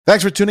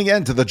Thanks for tuning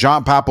in to the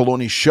John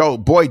Papaloni Show.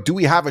 Boy, do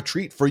we have a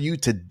treat for you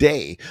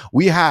today.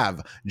 We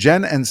have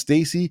Jen and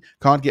Stacy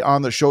Conkey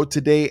on the show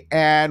today,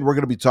 and we're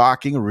going to be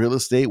talking real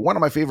estate. One of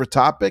my favorite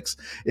topics.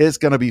 Is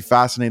going to be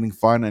fascinating,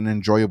 fun, and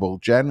enjoyable.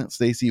 Jen,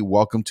 Stacy,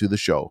 welcome to the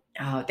show.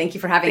 Oh, thank you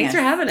for having us. Thanks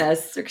for having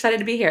us. We're excited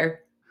to be here.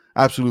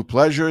 Absolute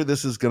pleasure.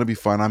 This is going to be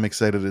fun. I'm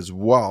excited as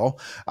well.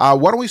 Why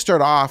don't we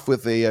start off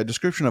with a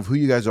description of who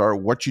you guys are,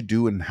 what you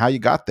do, and how you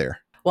got there?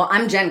 Well,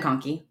 I'm Jen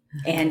Conkey.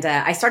 And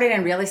I started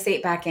in real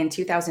estate back in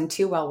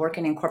 2002 while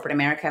working in corporate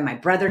America. My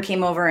brother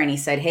came over and he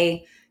said,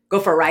 hey, go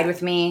for a ride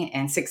with me.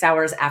 And 6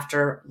 hours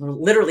after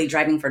literally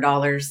driving for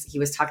dollars, he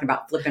was talking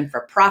about flipping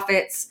for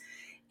profits.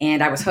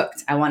 And I was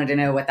hooked. I wanted to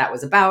know what that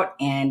was about.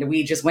 And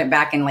we just went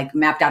back and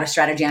mapped out a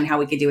strategy on how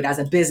we could do it as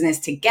a business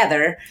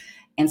together.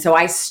 And so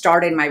I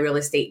started my real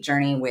estate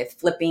journey with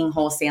flipping,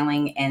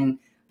 wholesaling, and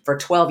for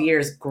 12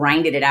 years,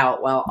 grinded it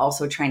out while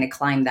also trying to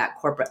climb that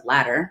corporate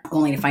ladder,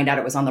 only to find out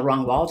it was on the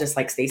wrong wall, just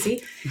like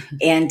Stacy.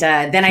 And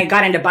then I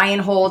got into buy and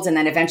holds and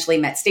then eventually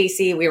met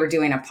Stacy. We were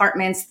doing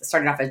apartments,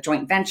 started off as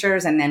joint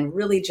ventures, and then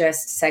really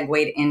just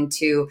segued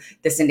into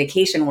the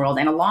syndication world.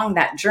 And along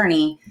that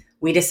journey,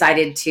 we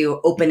decided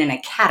to open an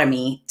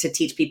academy to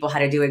teach people how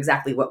to do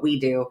exactly what we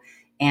do.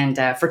 And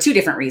for two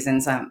different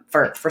reasons.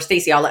 For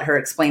Stacy, I'll let her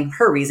explain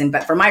her reason.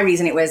 But for my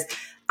reason, it was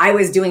I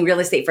was doing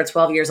real estate for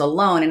 12 years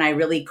alone, and I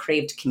really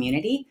craved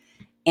community.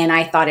 And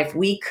I thought if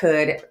we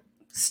could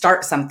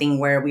start something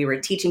where we were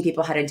teaching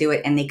people how to do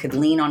it and they could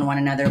lean on one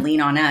another, lean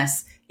on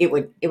us, it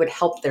would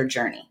help their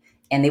journey.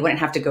 And they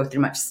wouldn't have to go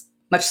through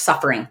much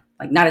suffering,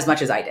 not as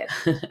much as I did.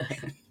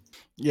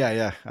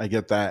 Yeah, I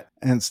get that.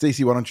 And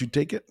Stacy, why don't you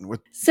take it?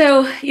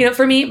 So,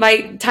 for me,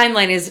 my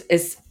timeline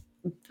is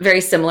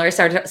very similar.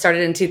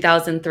 Started in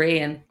 2003.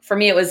 And for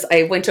me, it was,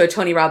 I went to a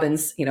Tony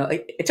Robbins,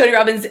 a Tony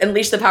Robbins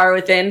Unleashed the Power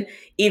Within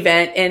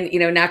event. And,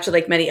 naturally,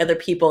 like many other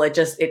people, it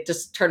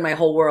just turned my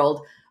whole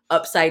world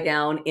upside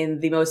down in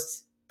the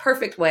most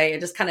perfect way. It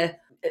just kind of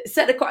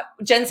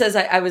Jen says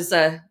I was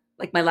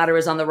my ladder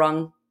was on the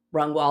wrong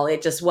wall.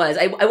 It just was.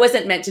 I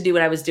wasn't meant to do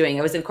what I was doing.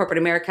 I was in corporate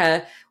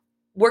America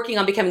working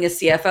on becoming a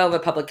CFO of a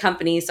public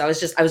company. So I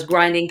was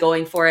grinding,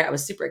 going for it. I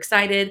was super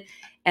excited.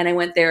 And I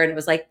went there and it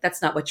was like,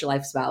 that's not what your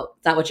life's about.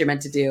 It's not what you're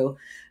meant to do.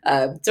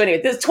 So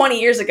anyway, this is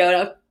 20 years ago.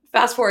 Now,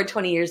 fast forward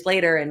 20 years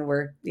later and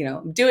we're,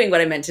 doing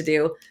what I meant to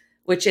do,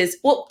 which is,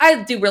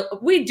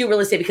 we do real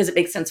estate because it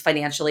makes sense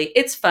financially.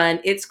 It's fun.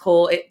 It's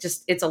cool.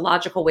 It's a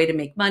logical way to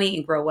make money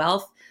and grow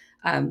wealth.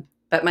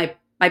 But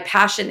my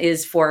passion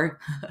is for,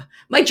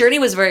 my journey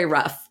was very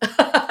rough.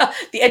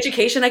 The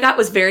education I got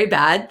was very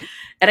bad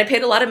and I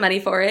paid a lot of money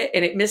for it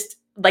and it missed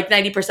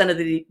 90% of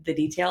the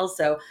details.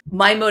 So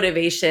my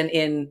motivation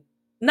in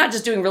not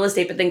just doing real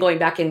estate, but then going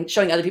back and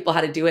showing other people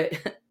how to do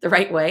it the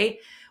right way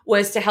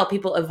was to help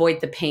people avoid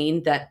the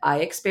pain that I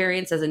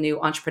experienced as a new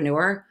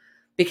entrepreneur.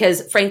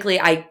 Because frankly,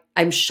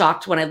 I'm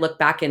shocked when I look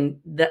back and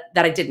that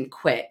I didn't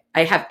quit.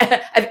 I have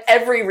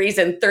every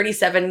reason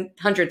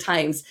 3,700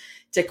 times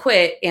to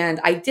quit and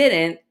I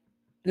didn't.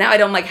 Now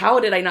I'm like, how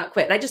did I not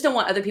quit? And I just don't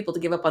want other people to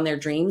give up on their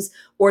dreams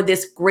or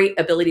this great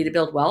ability to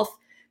build wealth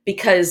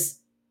because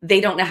they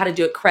don't know how to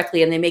do it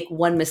correctly. And they make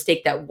one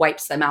mistake that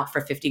wipes them out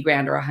for 50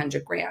 grand or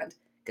 100 grand.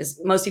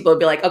 Because most people would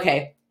be like,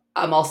 okay,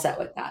 I'm all set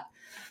with that.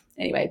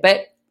 Anyway,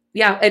 but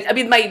yeah,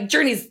 my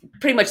journey's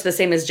pretty much the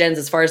same as Jen's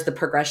as far as the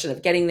progression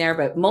of getting there.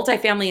 But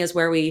multifamily is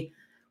where we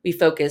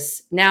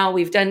focus. Now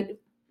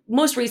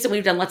most recently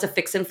we've done lots of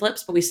fix and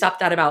flips, but we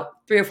stopped that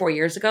about 3 or 4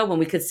 years ago when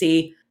we could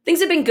see things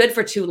have been good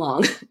for too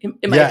long.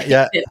 in my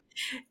opinion.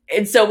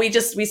 And so we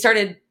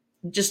started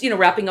just,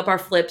 wrapping up our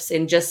flips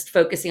and just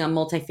focusing on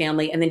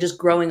multifamily and then just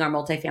growing our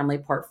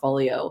multifamily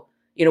portfolio.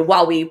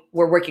 While we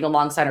were working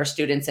alongside our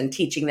students and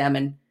teaching them.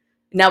 And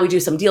now we do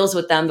some deals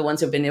with them, the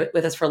ones who've been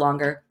with us for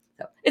longer.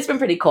 So it's been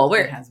pretty cool.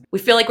 We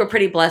feel like we're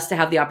pretty blessed to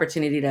have the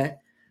opportunity to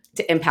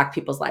impact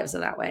people's lives in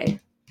that way.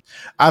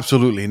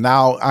 Absolutely.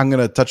 Now I'm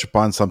going to touch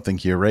upon something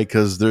here, right?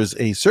 Because there's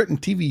a certain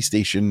TV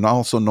station,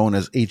 also known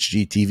as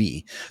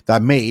HGTV,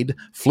 that made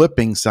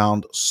flipping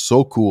sound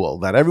so cool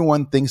that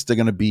everyone thinks they're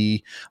going to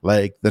be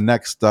like the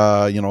next,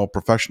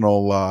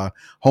 professional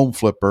home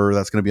flipper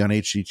that's going to be on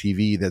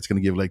HGTV. That's going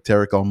to give like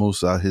Tariq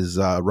Al-Musa his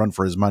run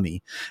for his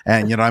money.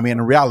 And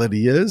the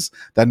reality is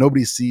that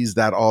nobody sees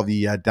that all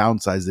the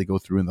downsides they go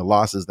through and the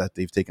losses that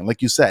they've taken.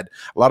 Like you said,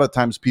 a lot of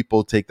times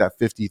people take that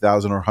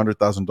 $50,000 or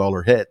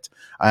 $100,000 hit,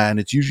 and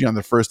it's usually on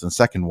the first and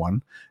second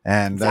one.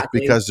 And That's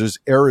because there's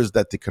errors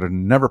that they could have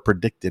never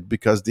predicted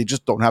because they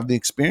just don't have the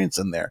experience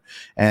in there.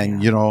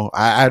 And,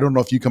 I don't know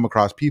if you come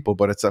across people,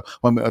 but it's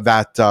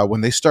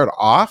when they start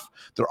off,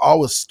 they're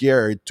always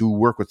scared to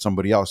work with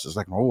somebody else. It's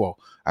like, oh, well,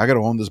 I got to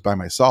own this by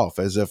myself,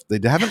 as if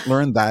they haven't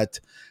learned that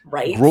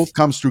growth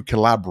comes through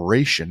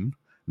collaboration,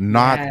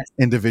 not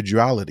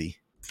individuality.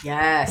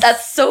 Yes.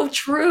 That's so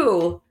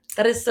true.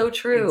 That is so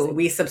true.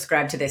 We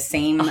subscribe to the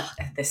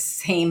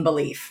same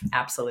belief.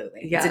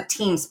 Absolutely. Yeah. It's a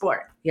team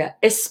sport. Yeah.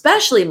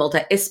 Especially in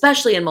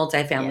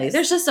multifamily.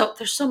 Yes.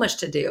 There's so much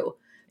to do.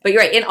 But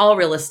you're right. In all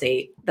real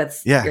estate,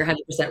 Yeah. you're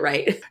 100%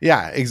 right.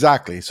 Yeah,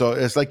 exactly. So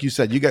it's like you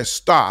said, you guys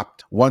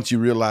stopped once you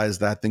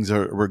realized that things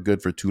were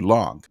good for too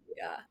long.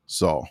 Yeah.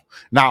 So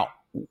now,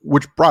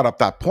 which brought up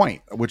that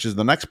point, which is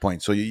the next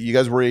point. So you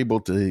guys were able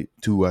to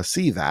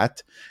see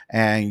that,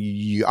 and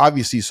you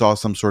obviously saw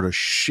some sort of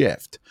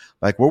shift.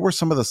 Like, what were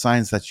some of the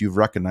signs that you've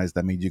recognized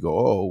that made you go,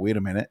 "Oh, wait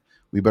a minute,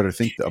 we better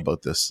think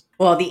about this"?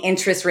 Well, the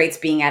interest rates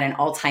being at an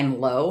all-time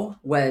low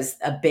was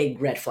a big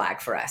red flag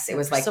for us. It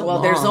was like, So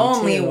well, there's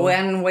only too.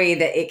 one way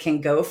that it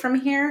can go from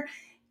here,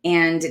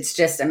 and it's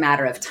just a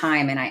matter of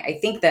time. And I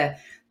think the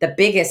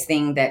biggest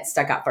thing that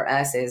stuck out for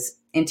us is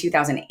in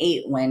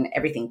 2008, when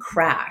everything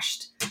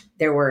crashed,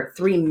 there were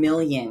 3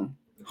 million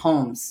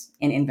homes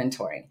in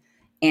inventory,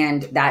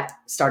 and that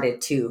started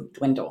to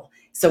dwindle.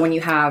 So when you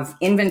have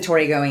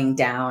inventory going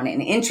down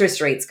and interest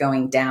rates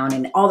going down,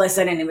 and all of a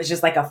sudden it was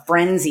just like a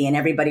frenzy, and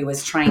everybody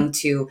was trying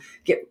to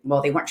they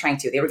weren't trying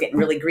to, they were getting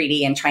really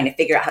greedy and trying to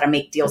figure out how to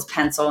make deals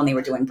pencil, and they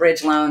were doing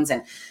bridge loans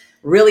and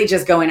really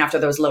just going after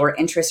those lower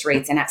interest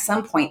rates. And at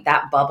some point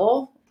that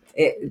bubble,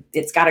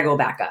 it's got to go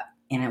back up.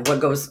 And what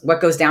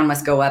goes down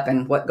must go up,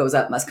 and what goes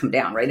up must come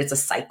down, right? It's a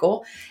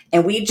cycle.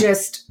 And we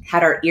just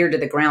had our ear to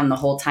the ground the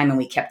whole time. And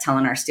we kept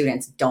telling our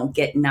students, don't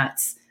get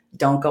nuts.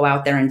 Don't go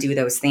out there and do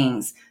those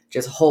things.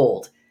 Just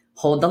hold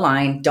the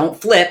line. Don't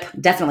flip.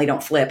 Definitely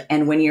don't flip.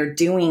 And when you're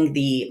doing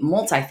the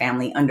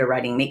multifamily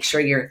underwriting, make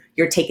sure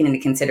you're taking into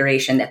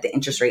consideration that the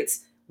interest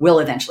rates will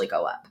eventually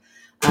go up.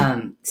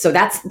 So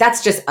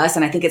that's just us.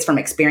 And I think it's from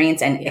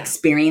experience and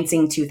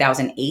experiencing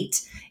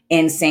 2008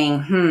 and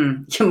saying,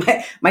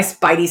 my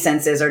spidey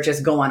senses are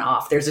just going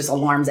off. There's just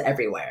alarms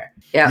everywhere.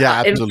 Yeah,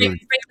 absolutely. And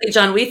frankly,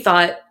 John, we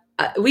thought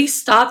we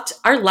stopped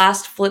our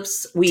last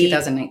flips.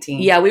 2019.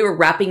 Yeah, we were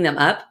wrapping them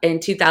up in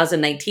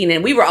 2019,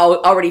 and we were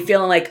already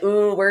feeling like,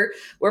 ooh,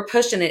 we're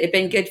pushing it. It'd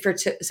been good for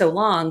so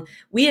long.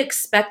 We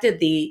expected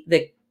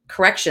the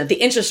correction, the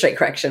interest rate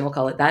correction, we'll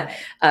call it that,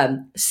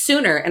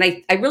 sooner. And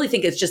I really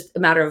think it's just a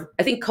matter of,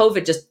 I think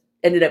COVID just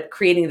ended up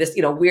creating this,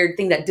 weird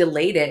thing that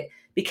delayed it,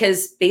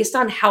 because based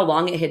on how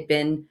long it had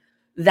been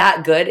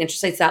that good,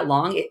 interest rates that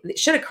long, it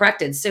should have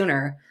corrected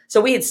sooner. So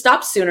we had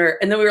stopped sooner,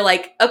 and then we were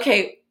like,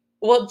 okay,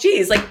 well,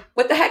 geez, like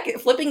what the heck?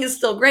 Flipping is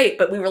still great,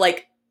 but we were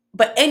like,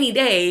 but any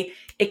day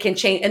it can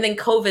change. And then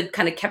COVID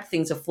kind of kept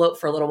things afloat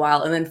for a little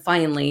while, and then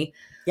finally,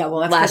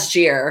 last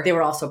year they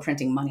were also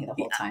printing money the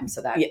whole time,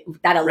 so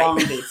that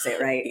elongates it,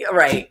 right?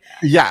 Right.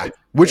 Yeah,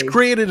 which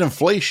created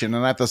inflation,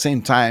 and at the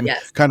same time,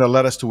 kind of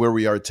led us to where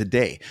we are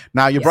today.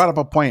 Now, you brought up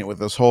a point with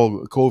this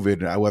whole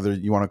COVID, whether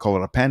you want to call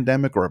it a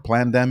pandemic or a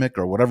plandemic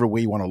or whatever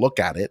way you want to look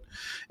at it.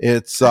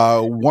 It's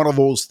one of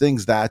those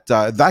things that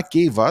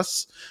gave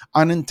us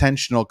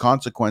unintentional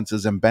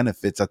consequences and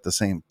benefits at the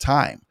same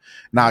time.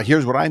 Now,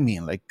 here's what I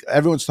mean. Like,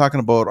 everyone's talking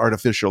about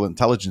artificial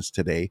intelligence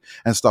today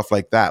and stuff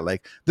like that.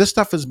 Like, this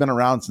stuff has been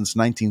around since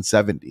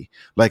 1970.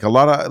 Like,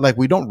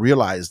 we don't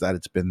realize that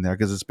it's been there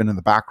because it's been in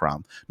the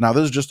background. Now,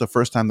 this is just the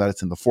first time that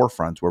it's in the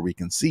forefront where we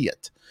can see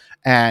it.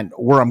 And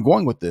where I'm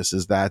going with this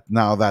is that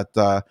now that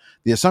the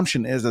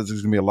assumption is that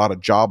there's going to be a lot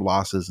of job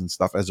losses and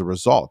stuff as a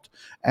result.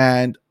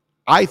 And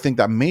I think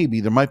that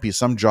maybe there might be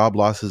some job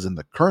losses in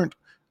the current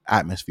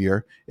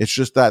atmosphere. It's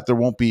just that there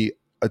won't be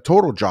a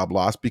total job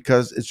loss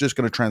because it's just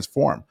going to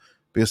transform,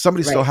 because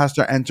somebody still has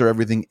to enter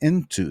everything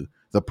into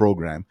the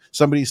program.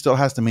 Somebody still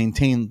has to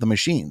maintain the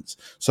machines.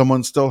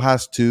 Someone still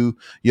has to,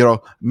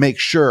 make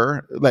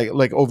sure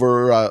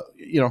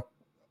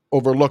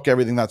overlook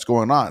everything that's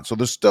going on. So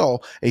there's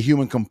still a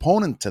human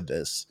component to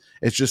this.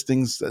 It's just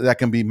things that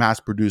can be mass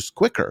produced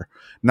quicker.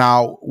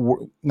 Now,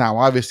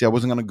 obviously, I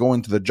wasn't going to go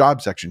into the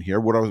job section here.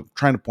 What I was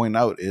trying to point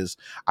out is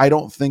I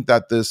don't think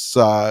that this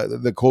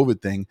the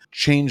COVID thing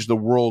changed the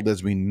world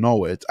as we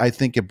know it. I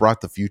think it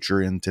brought the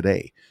future in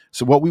today.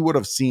 So what we would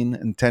have seen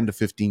in 10 to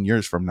 15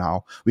 years from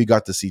now, we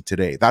got to see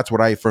today. That's what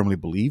I firmly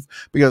believe,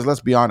 because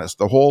let's be honest,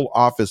 the whole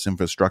office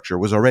infrastructure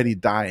was already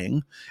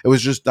dying. It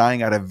was just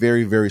dying at a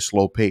very, very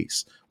slow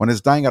pace. When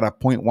it's dying at a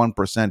 0.1%,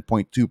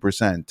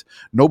 0.2%,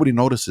 nobody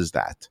notices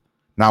that.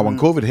 Now, when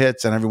COVID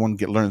hits and everyone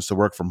learns to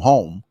work from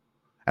home,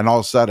 and all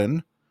of a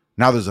sudden,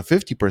 now there's a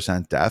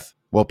 50% death,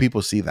 well,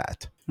 people see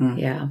that.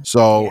 Yeah.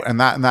 So, and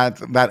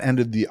that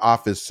ended the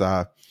office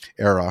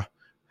era.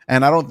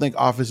 And I don't think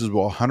offices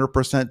will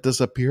 100%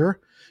 disappear.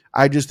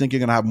 I just think you're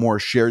going to have more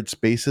shared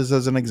spaces,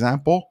 as an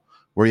example,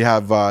 where you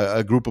have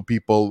a group of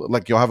people,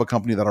 like you'll have a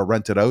company that'll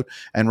rent it out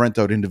and rent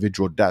out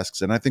individual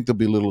desks. And I think there'll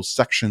be little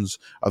sections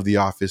of the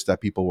office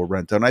that people will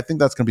rent out. And I think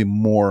that's going to be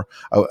more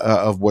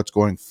of what's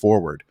going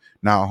forward.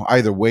 Now,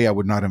 either way, I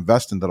would not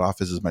invest in that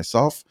offices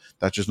myself.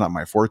 That's just not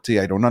my forte.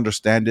 I don't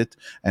understand it,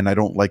 and I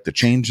don't like the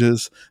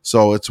changes.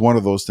 So it's one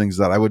of those things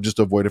that I would just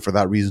avoid it for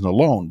that reason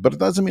alone. But it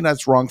doesn't mean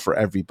that's wrong for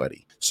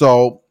everybody.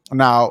 So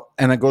now,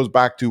 and it goes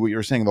back to what you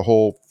were saying, the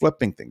whole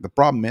flipping thing. The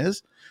problem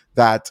is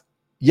that,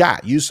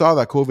 you saw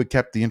that COVID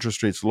kept the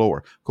interest rates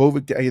lower.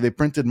 They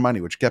printed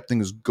money, which kept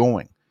things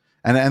going.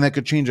 And that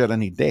could change at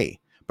any day.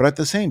 But at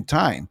the same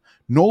time,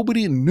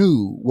 nobody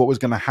knew what was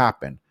going to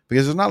happen.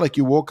 Because it's not like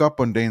you woke up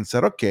one day and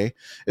said, okay,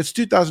 it's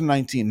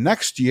 2019.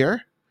 Next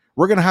year,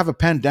 we're going to have a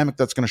pandemic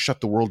that's going to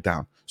shut the world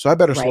down. So I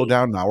better slow Right.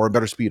 down now, or I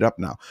better speed up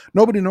now.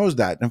 Nobody knows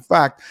that. In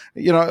fact,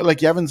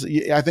 like Evans,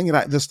 I think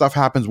that this stuff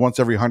happens once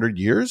every 100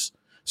 years.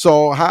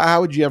 So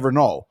how would you ever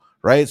know?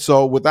 Right.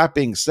 So with that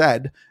being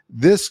said,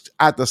 this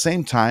at the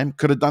same time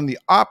could have done the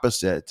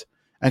opposite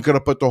and could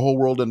have put the whole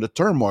world into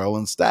turmoil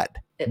instead.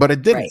 But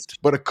it didn't. Right.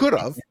 But it could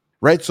have.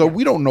 Right. So Yeah.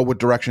 we don't know what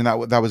direction that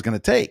was going to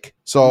take.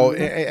 So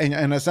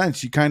in a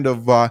sense, you kind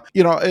of,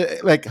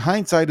 like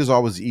hindsight is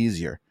always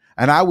easier.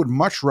 And I would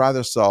much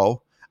rather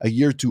sell a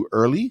year too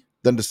early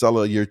than to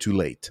sell a year too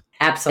late.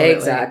 Absolutely.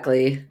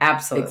 Exactly.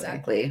 Absolutely.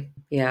 Exactly.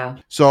 Yeah.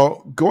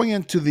 So going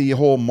into the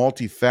whole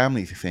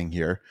multifamily thing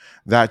here,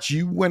 that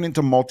you went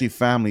into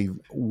multifamily,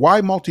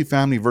 why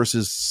multifamily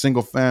versus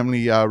single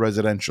family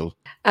residential?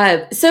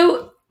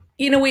 So,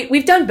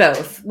 we've done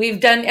both.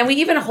 And we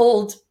even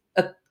hold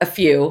a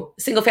few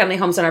single family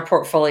homes in our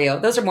portfolio.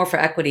 Those are more for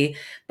equity,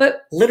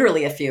 but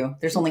Literally a few.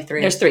 There's only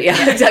 3. there's 3.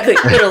 Yeah, exactly.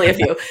 Literally a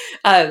few.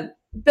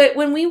 But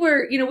when we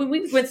were, when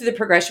we went through the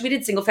progression, we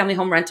did single family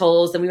home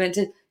rentals, then we went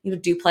to,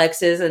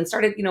 duplexes and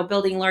started,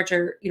 building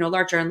larger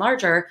and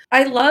larger.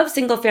 I love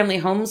single family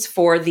homes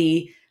for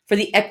the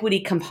equity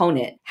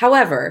component.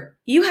 However,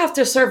 you have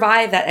to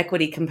survive that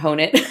equity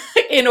component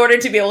in order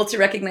to be able to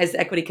recognize the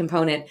equity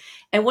component.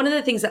 And one of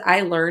the things that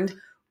I learned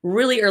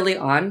really early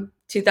on,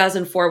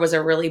 2004 was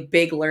a really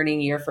big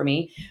learning year for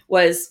me,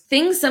 was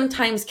things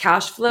sometimes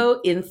cash flow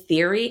in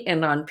theory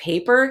and on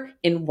paper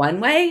in one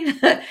way,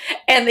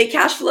 and they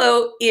cash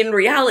flow in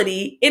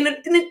reality in an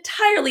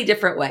entirely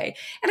different way.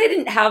 And I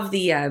didn't have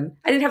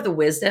the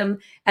wisdom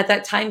at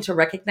that time to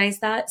recognize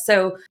that.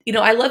 So,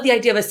 I love the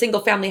idea of a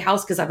single family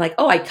house because I'm like,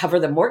 oh, I cover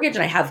the mortgage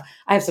and I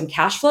have some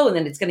cash flow and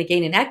then it's going to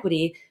gain in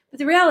equity. But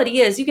the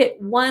reality is you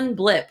get one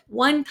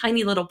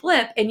tiny little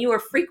blip, and you are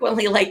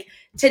frequently like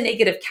to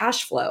negative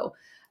cash flow,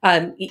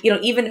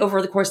 even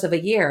over the course of a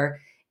year.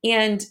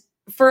 And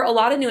for a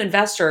lot of new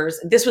investors,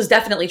 this was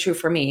definitely true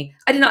for me.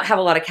 I did not have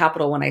a lot of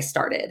capital when I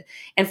started.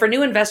 And for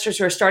new investors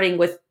who are starting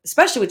with,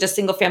 especially with just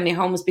single family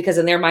homes, because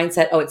in their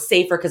mindset, oh, it's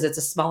safer because it's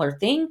a smaller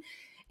thing.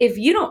 If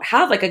you don't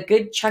have like a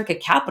good chunk of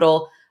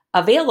capital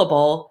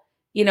available,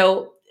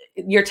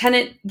 your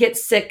tenant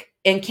gets sick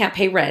and can't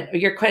pay rent, or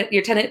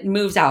your tenant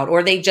moves out,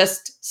 or they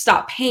just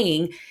stop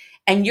paying,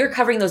 and you're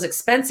covering those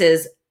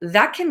expenses,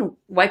 that can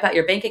wipe out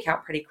your bank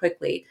account pretty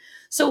quickly.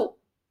 So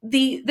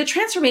the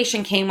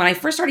transformation came when I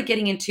first started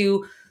getting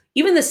into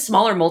even the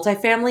smaller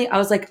multifamily. I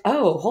was like,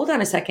 oh, hold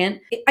on a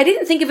second. I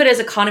didn't think of it as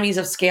economies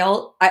of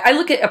scale. I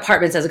look at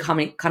apartments as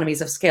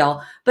economies of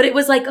scale, but it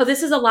was like, oh,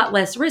 this is a lot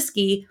less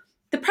risky.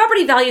 The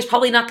property value is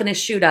probably not going to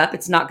shoot up.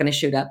 It's not going to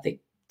shoot up. The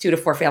 2 to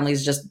 4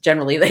 families just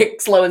generally, like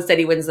slow and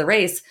steady wins the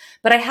race.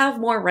 But I have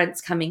more rents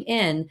coming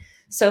in.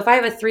 So if I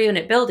have a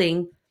 3-unit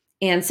building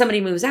and somebody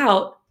moves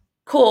out,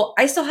 cool,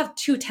 I still have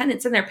 2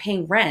 tenants in there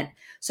paying rent.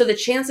 So the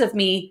chance of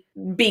me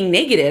being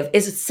negative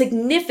is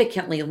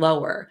significantly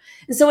lower.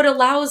 And so it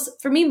allows,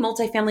 for me,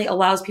 multifamily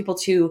allows people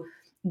to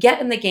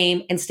get in the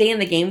game and stay in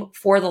the game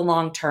for the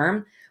long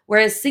term.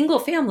 Whereas single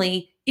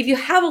family, if you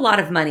have a lot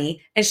of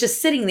money and it's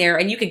just sitting there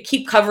and you can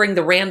keep covering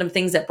the random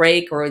things that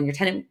break or in your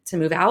tenant to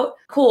move out,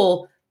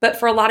 cool. But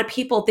for a lot of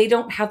people, they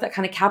don't have that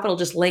kind of capital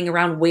just laying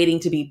around waiting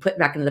to be put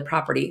back into the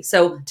property.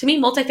 So to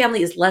me, multifamily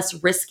is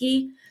less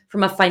risky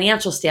from a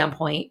financial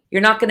standpoint.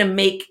 You're not going to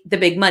make the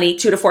big money.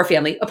 2 to 4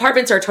 family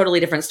apartments are a totally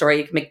different story.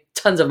 You can make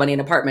tons of money in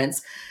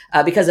apartments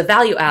because of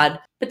value add.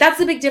 But that's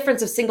the big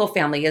difference of single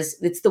family is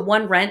it's the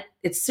one rent.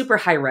 It's super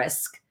high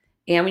risk.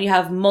 And when you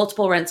have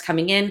multiple rents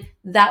coming in,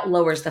 that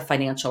lowers the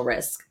financial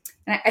risk.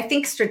 And I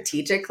think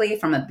strategically,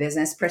 from a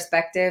business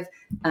perspective,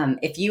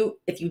 if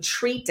you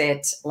treat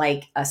it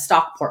like a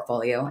stock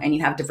portfolio and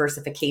you have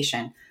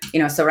diversification,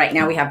 so right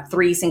now we have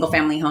 3 single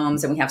family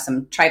homes and we have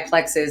some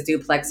triplexes,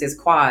 duplexes,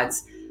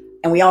 quads.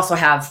 And we also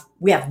have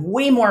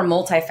way more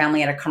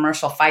multifamily at a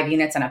commercial 5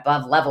 units and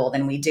above level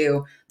than we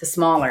do the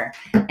smaller.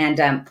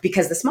 And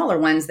because the smaller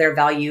ones, they're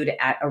valued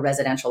at a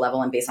residential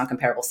level and based on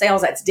comparable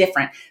sales, that's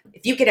different.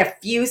 If you get a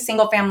few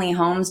single family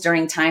homes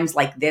during times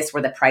like this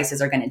where the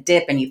prices are going to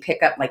dip and you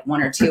pick up like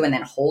 1 or 2 and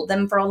then hold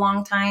them for a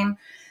long time,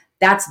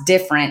 that's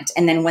different.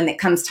 And then when it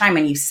comes time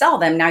and you sell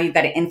them, now you've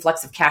got an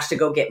influx of cash to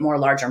go get more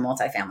larger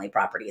multifamily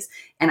properties.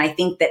 And I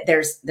think that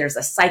there's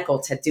a cycle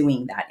to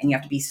doing that, and you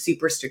have to be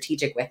super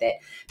strategic with it.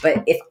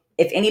 But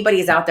if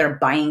anybody's out there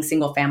buying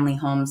single family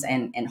homes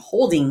and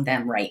holding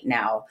them right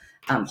now,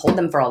 hold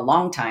them for a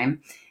long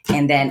time.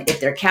 And then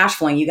if they're cash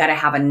flowing, you got to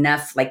have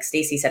enough, like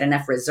Stacy said,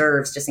 enough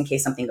reserves just in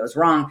case something goes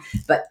wrong.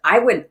 But I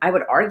would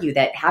argue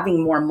that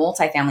having more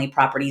multifamily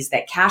properties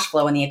that cash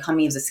flow and the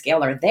economies of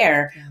scale are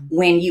there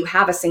when you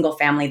have a single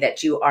family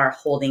that you are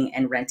holding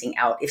and renting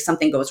out. If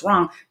something goes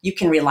wrong, you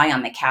can rely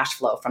on the cash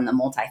flow from the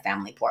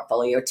multifamily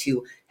portfolio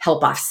to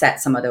help offset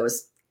some of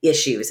those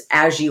issues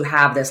as you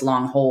have this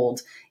long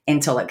hold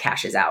until it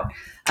cashes out.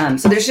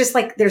 So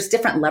there's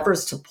different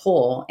levers to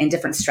pull and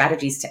different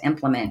strategies to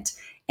implement.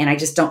 And I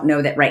just don't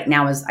know that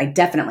I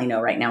definitely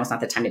know right now is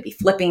not the time to be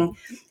flipping.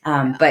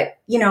 But,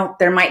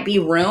 there might be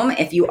room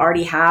if you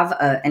already have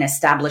an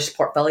established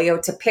portfolio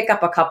to pick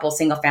up a couple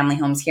single family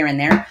homes here and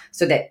there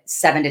so that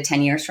 7 to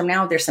 10 years from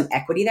now, there's some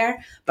equity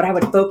there. But I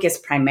would focus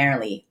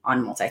primarily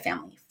on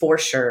multifamily for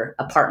sure.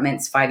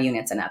 Apartments, 5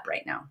 units and up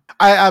right now.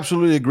 I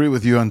absolutely agree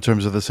with you in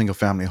terms of the single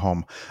family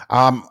home.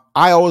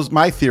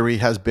 My theory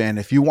has been,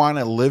 if you want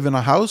to live in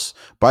a house,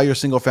 buy your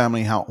single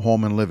family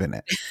home and live in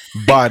it.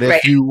 But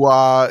Right.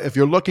 if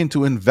you're looking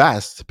to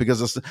invest,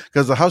 because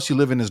the house you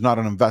live in is not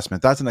an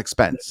investment, that's an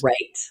expense.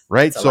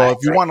 Right. So if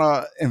you want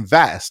to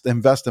invest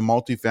in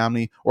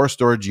multifamily or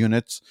storage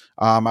units,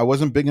 I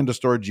wasn't big into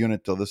storage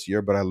unit till this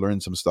year, but I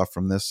learned some stuff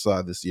from this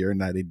year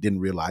and that I didn't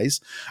realize.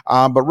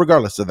 But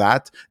regardless of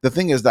that, the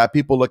thing is that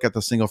people look at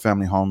the single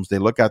family homes, they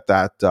look at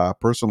that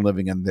person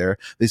living in there,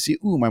 they see,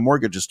 ooh, my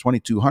mortgage is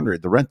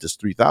 $2,200, the rent is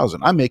 $3,000,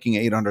 I'm making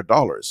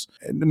 $800.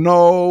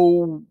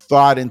 No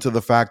thought into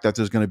the fact that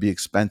there's going to be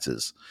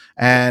expenses.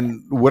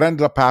 And what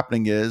ended up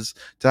happening is,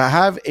 to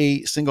have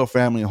a single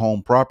family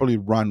home properly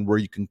run, where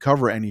you can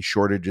cover any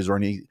shortages or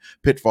any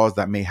pitfalls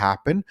that may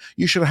happen,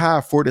 you should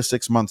have 4 to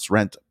 6 months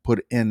rent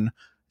put in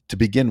to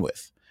begin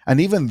with. And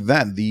even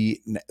then,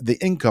 the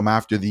income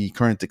after the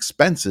current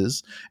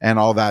expenses and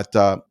all that,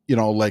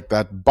 like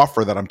that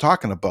buffer that I'm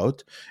talking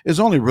about, is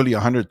only really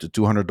 $100 to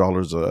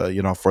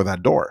 $200, for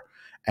that door.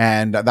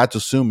 And that's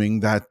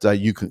assuming that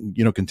you can,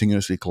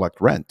 continuously collect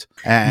rent.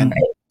 And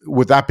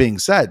with that being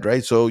said,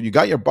 right, so you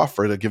got your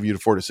buffer to give you the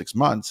 4 to 6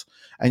 months,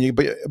 and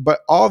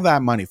but all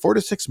that money, 4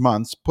 to 6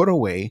 months put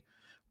away,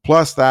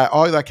 plus that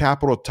all that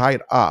capital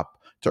tied up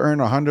to earn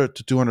 $100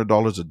 to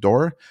 $200 a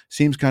door,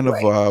 seems kind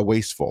of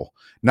wasteful.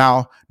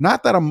 Now,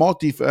 not that a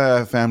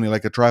multi-family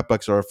like a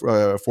triplex or a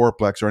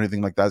fourplex or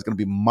anything like that is going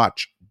to be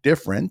much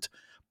different,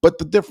 but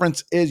the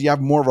difference is you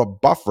have more of a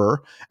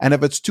buffer. And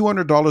if it's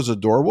 $200 a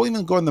door, we'll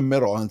even go in the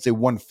middle and say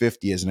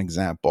 $150 as an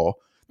example.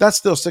 That's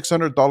still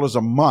 $600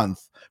 a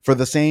month for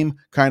the same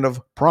kind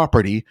of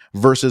property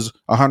versus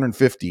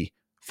 $150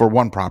 for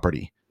one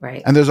property.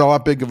 Right. And there's a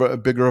lot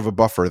bigger of a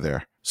buffer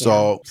there.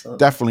 So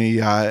definitely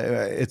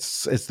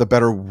it's the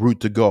better route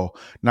to go.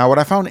 Now, what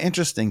I found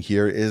interesting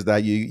here is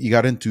that you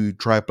got into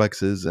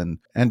triplexes and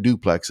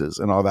duplexes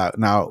and all that.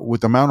 Now,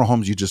 with the amount of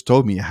homes you just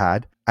told me you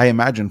had, I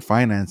imagine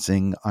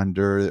financing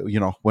under,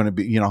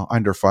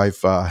 under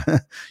 5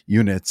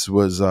 units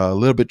was a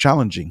little bit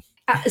challenging.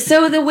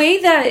 So the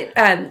way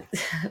that,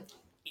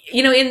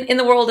 in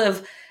the world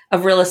of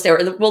real estate,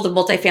 or the world of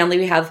multifamily,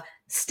 we have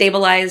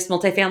stabilized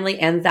multifamily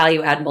and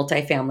value add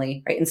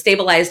multifamily, right? And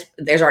stabilized,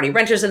 there's already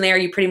renters in there.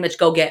 You pretty much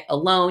go get a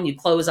loan, you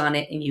close on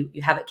it, and you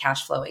have it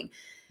cash flowing.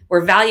 Where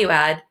value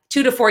add,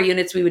 2 to 4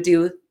 units, we would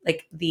do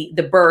like the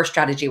BRRRR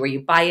strategy, where you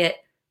buy it,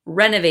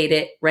 renovate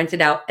it, rent it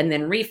out, and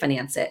then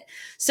refinance it.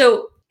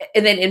 So,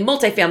 and then in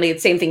multifamily,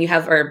 it's the same thing. You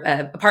have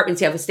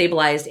apartments, you have a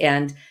stabilized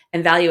and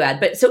value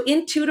add. But so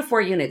in 2 to 4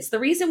 units, the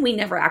reason we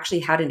never actually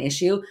had an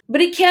issue,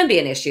 but it can be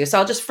an issue. So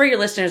I'll just, for your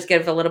listeners,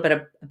 give a little bit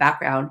of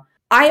background.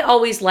 I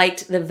always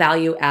liked the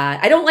value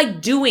add. I don't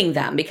like doing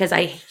them because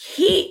I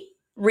hate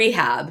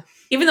rehab,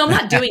 even though I'm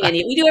not doing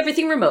any. We do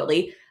everything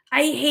remotely.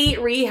 I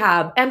hate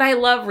rehab and I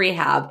love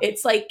rehab.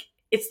 It's like,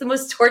 it's the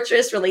most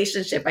torturous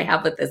relationship I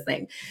have with this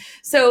thing.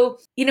 So,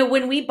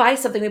 when we buy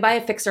something, we buy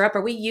a fixer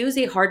upper, we use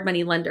a hard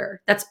money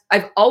lender.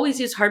 I've always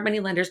used hard money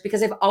lenders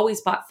because I've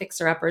always bought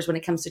fixer uppers when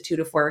it comes to 2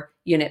 to 4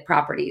 unit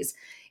properties.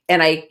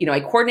 And I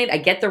coordinate, I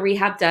get the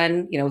rehab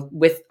done,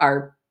 with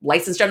our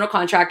licensed general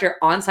contractor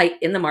on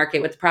site in the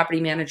market, with the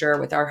property manager,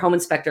 with our home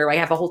inspector. I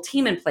have a whole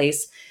team in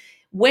place.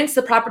 Once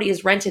the property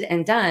is rented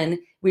and done,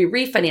 we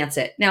refinance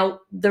it. Now,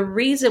 the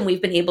reason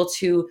we've been able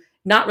to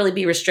not really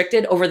be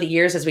restricted over the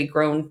years as we've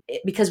grown,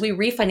 because we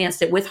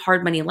refinanced it with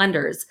hard money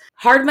lenders.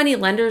 Hard money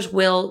lenders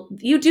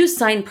you do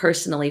sign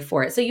personally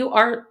for it. So you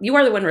are the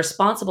one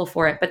responsible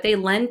for it, but they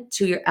lend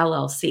to your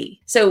LLC.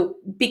 So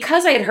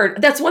because I had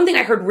heard, that's one thing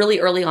I heard really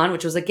early on,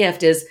 which was a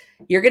gift, is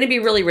you're going to be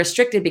really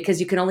restricted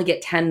because you can only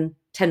get 10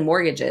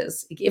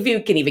 mortgages. If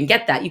you can even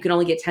get that, you can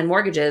only get 10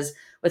 mortgages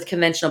with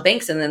conventional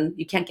banks, and then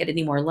you can't get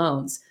any more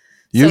loans.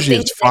 Usually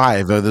it's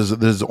 5.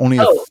 There's only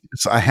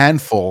a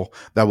handful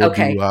that will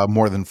do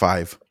more than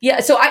 5.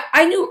 Yeah. So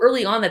I knew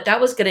early on that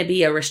was going to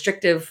be a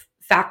restrictive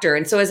factor.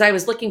 And so as I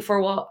was looking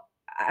for,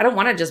 I don't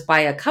want to just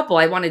buy a couple.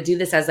 I want to do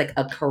this as like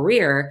a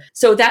career.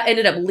 So that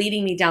ended up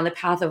leading me down the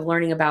path of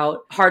learning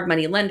about hard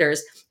money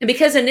lenders. And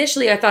because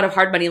initially I thought of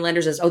hard money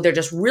lenders as, they're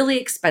just really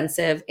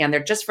expensive and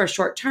they're just for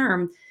short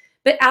term.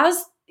 But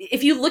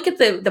if you look at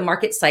the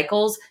market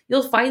cycles,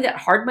 you'll find that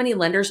hard money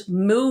lenders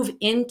move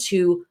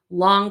into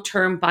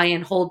long-term buy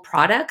and hold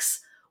products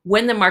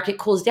when the market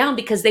cools down,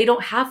 because they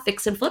don't have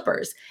fix and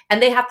flippers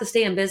and they have to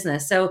stay in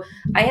business. So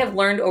I have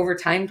learned over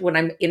time, when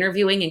I'm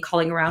interviewing and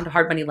calling around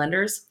hard money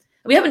lenders,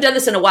 we haven't done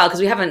this in a while because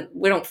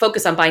we don't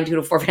focus on buying 2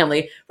 to 4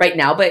 family right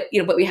now, but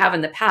we have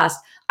in the past.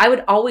 I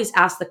would always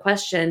ask the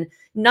question,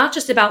 not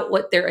just about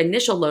what their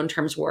initial loan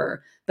terms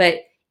were,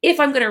 but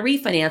if I'm going to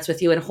refinance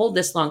with you and hold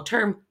this long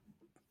term,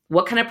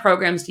 What kind of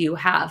programs do you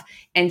have?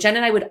 And Jen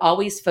and I would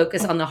always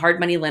focus on the hard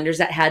money lenders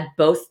that had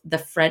both the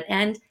front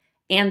end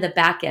and the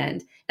back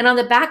end. And on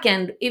the back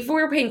end, if we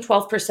were paying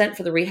 12%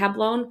 for the rehab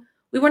loan,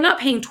 we were not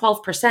paying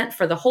 12%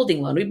 for the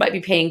holding loan. We might be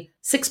paying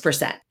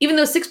 6%, even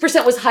though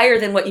 6% was higher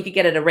than what you could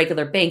get at a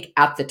regular bank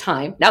at the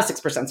time. Now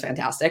 6% is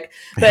fantastic.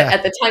 But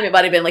at the time, it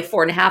might have been like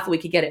 4.5%. We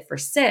could get it for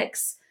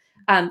 6%.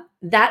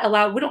 That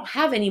allowed, we don't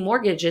have any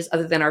mortgages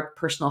other than our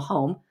personal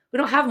home. We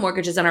don't have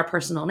mortgages in our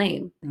personal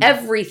name.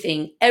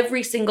 Everything,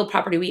 every single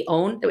property we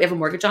own that we have a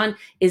mortgage on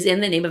is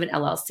in the name of an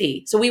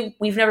LLC. So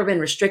we've never been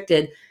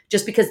restricted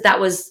just because that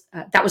was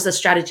the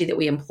strategy that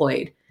we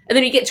employed. And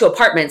then you get to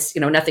apartments,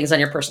 nothing's on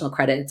your personal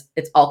credit.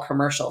 It's all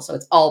commercial. So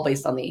it's all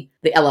based on the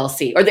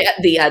LLC, or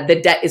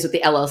the debt is with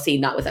the LLC,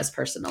 not with us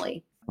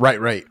personally.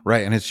 Right.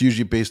 And it's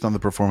usually based on the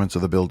performance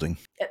of the building.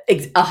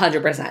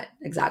 100%.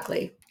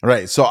 Exactly.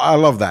 Right. So I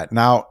love that.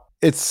 Now,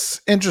 it's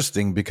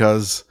interesting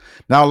because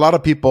now a lot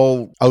of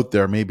people out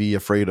there may be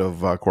afraid of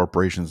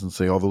corporations and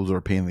say, oh, those are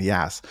a pain in the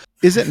ass.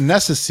 Is it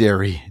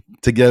necessary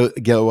to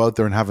go out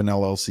there and have an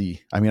LLC?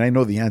 I mean, I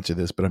know the answer to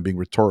this, but I'm being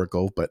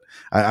rhetorical, but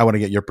I want to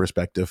get your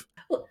perspective.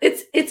 Well,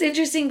 it's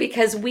interesting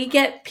because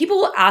people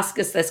will ask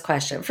us this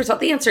question. First of all,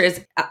 the answer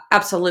is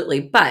absolutely.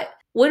 But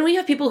when we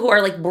have people who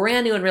are like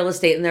brand new in real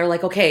estate and they're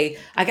like, okay,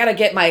 I got to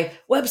get my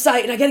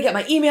website and I got to get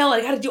my email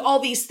and I got to do all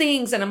these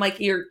things. And I'm like,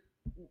 you're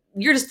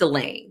just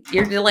delaying.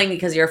 You're delaying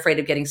because you're afraid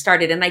of getting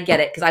started. And I get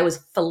it because I was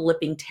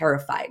flipping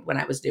terrified when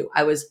I was due.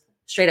 I was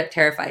straight up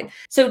terrified.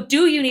 So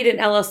do you need an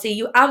LLC?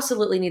 You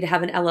absolutely need to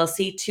have an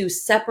LLC to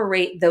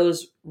separate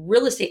those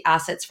real estate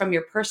assets from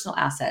your personal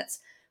assets.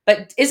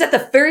 But is that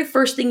the very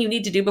first thing you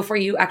need to do before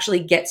you actually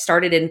get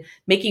started in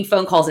making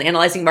phone calls and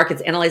analyzing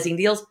markets, analyzing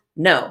deals?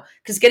 No,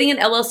 because getting an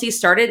LLC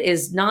started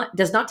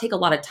does not take a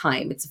lot of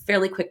time. It's a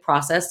fairly quick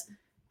process.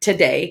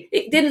 Today,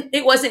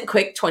 it wasn't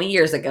quick 20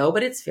 years ago,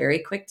 but it's very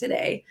quick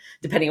today,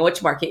 depending on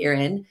which market you're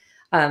in.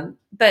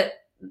 But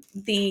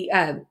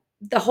the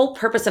whole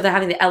purpose of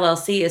having the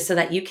LLC is so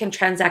that you can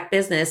transact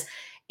business,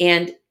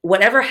 and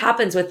whatever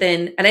happens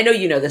within, and I know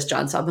you know this,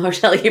 John, so I'm not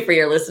telling you for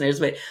your listeners,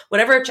 but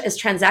whatever is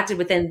transacted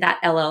within that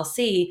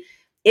LLC,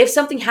 if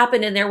something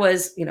happened and there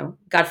was,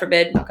 God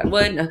forbid, knock on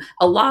wood,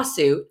 a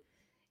lawsuit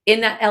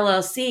in that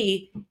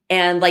LLC,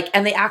 and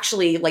they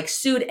actually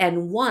sued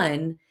and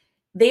won,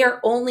 they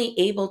are only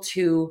able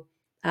to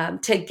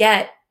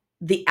get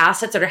the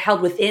assets that are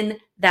held within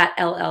that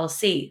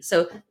LLC.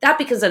 So that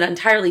becomes an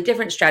entirely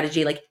different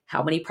strategy. Like,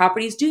 how many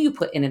properties do you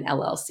put in an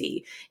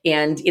LLC,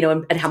 and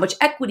and how much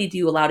equity do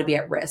you allow to be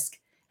at risk?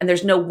 And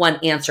there's no one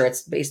answer.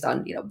 It's based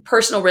on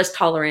personal risk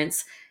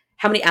tolerance,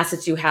 how many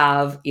assets you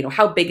have,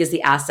 how big is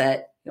the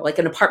asset. Like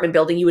an apartment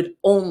building, you would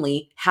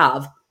only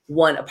have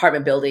one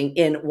apartment building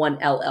in one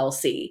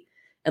LLC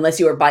unless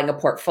you were buying a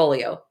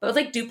portfolio. But with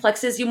like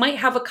duplexes, you might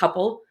have a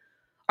couple.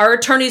 Our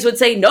attorneys would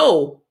say,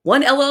 no,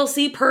 one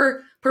LLC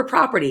per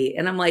property.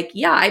 And I'm like,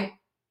 yeah, I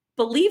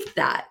believed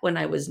that when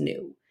I was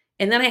new.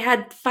 And then I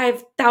had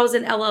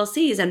 5,000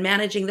 LLCs, and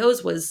managing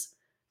those was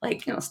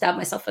like, stab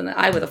myself in the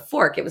eye with a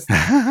fork. It was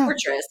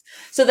torturous.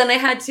 So then I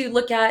had to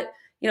look at,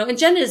 and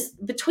Jen is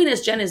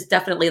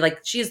definitely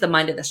she's the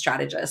mind of the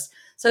strategist.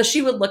 So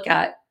she would look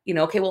at,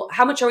 okay, well,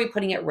 how much are we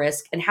putting at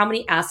risk, and how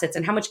many assets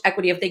and how much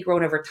equity have they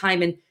grown over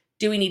time? And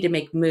do we need to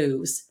make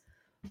moves?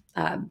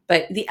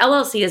 But the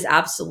LLC is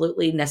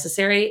absolutely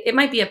necessary. It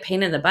might be a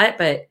pain in the butt,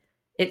 but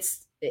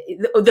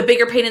the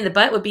bigger pain in the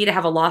butt would be to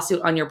have a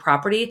lawsuit on your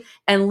property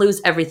and lose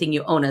everything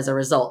you own as a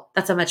result.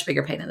 That's a much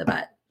bigger pain in the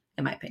butt,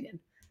 in my opinion.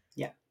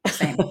 Yeah,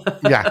 same.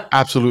 Yeah,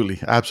 absolutely.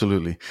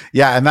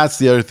 Yeah, and that's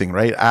the other thing,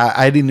 right?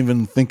 I didn't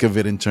even think of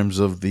it in terms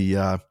of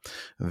the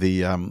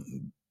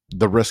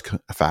risk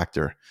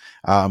factor.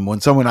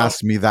 When someone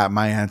asks me that,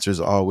 my answer is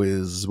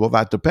always, well,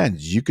 that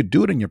depends. You could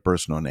do it in your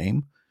personal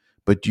name,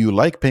 but do you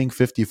like paying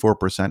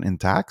 54% in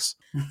tax?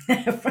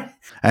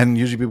 And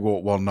usually people go,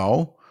 well,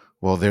 no.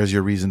 Well, there's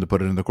your reason to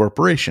put it in the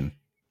corporation.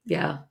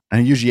 Yeah.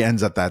 And it usually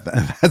ends at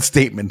that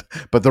statement.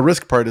 But the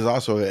risk part is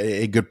also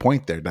a good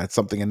point there. That's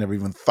something I never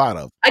even thought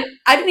of. I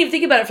didn't even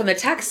think about it from the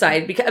tax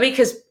side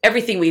because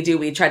everything we do,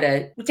 we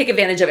take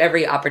advantage of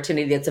every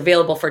opportunity that's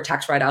available for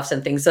tax write-offs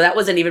and things. So that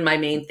wasn't even my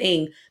main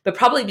thing, but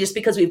probably just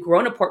because we've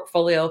grown a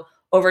portfolio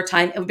over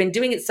time and we've been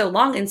doing it so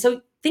long. And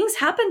so things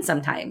happen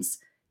sometimes.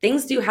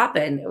 Things do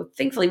happen.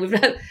 Thankfully,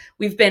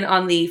 we've been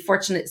on the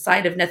fortunate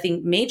side of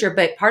nothing major,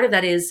 but part of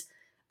that is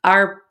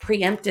our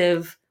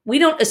preemptive. We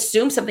don't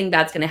assume something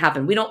bad's going to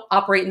happen. We don't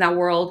operate in that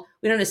world.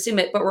 We don't assume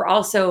it, but we're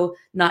also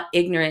not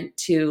ignorant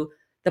to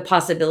the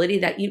possibility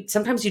that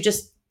sometimes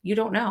you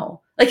don't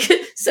know. Like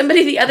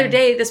somebody the other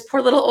day, this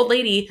poor little old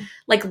lady,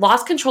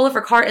 lost control of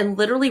her car and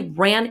literally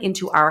ran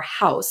into our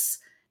house,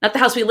 not the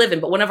house we live in,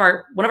 but one of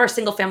our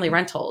single family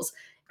rentals.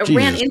 Jesus.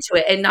 Ran into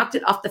it and knocked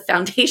it off the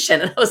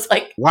foundation. And I was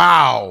like,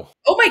 wow.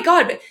 Oh my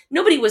God, but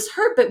nobody was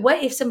hurt. But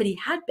what if somebody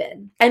had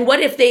been? And what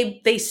if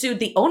they sued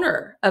the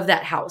owner of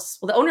that house?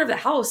 Well, the owner of the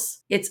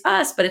house, it's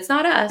us, but it's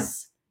not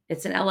us.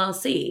 It's an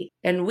LLC.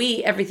 And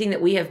everything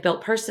that we have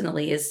built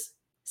personally is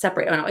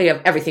separate.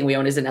 Everything we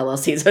own is an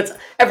LLC, so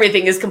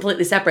everything is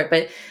completely separate.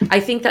 But I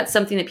think that's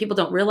something that people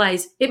don't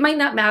realize. It might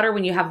not matter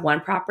when you have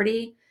one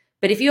property,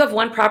 but if you have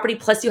one property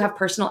plus you have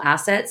personal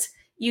assets,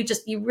 you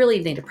really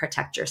need to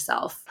protect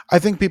yourself. I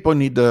think people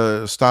need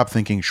to stop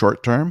thinking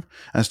short term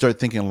and start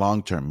thinking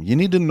long term. You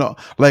need to know,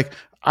 like,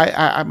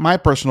 my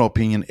personal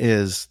opinion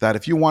is that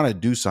if you want to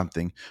do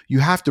something, you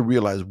have to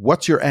realize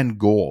what's your end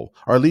goal,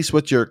 or at least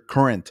what's your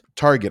current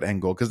target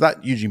end goal, because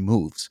that usually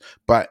moves.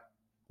 But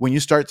when you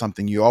start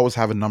something, you always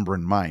have a number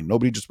in mind.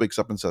 Nobody just wakes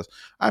up and says,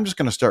 I'm just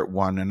going to start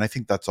one, and I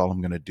think that's all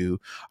I'm going to do.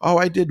 Oh,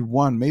 I did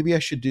one. Maybe I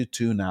should do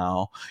two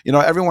now.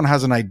 Everyone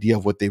has an idea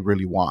of what they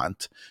really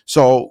want.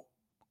 So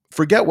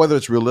forget whether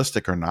it's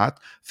realistic or not.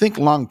 Think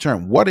long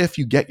term. What if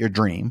you get your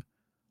dream?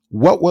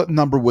 What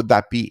number would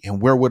that be,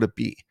 and where would it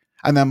be?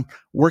 And then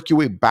work your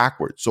way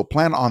backwards. So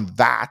plan on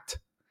that.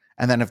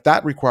 And then if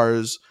that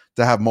requires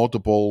to have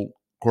multiple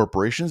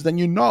corporations, then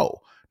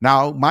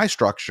Now, my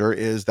structure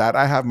is that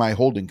I have my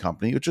holding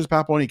company, which is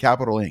Papaloni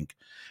Capital Inc.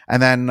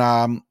 And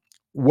then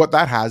what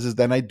that has is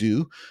then I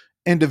do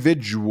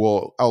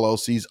individual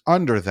LLCs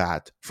under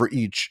that for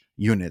each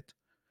unit.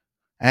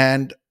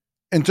 And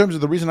in terms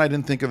of the reason I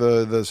didn't think of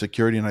the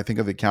security and I think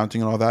of the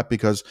accounting and all that,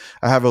 because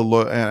I have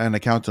an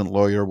accountant,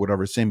 lawyer,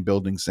 whatever, same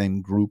building,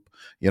 same group,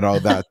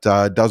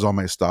 that does all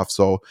my stuff.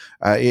 So,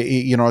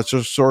 it's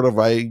just sort of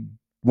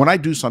when I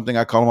do something,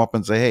 I call them up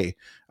and say, hey,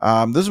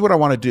 this is what I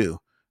want to do.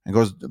 And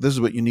goes, this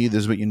is what you need,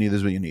 this is what you need, this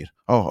is what you need.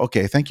 Oh,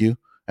 okay, thank you.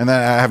 And then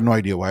I have no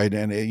idea why.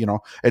 And,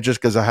 it's just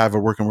because I have a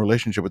working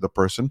relationship with the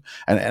person.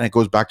 And it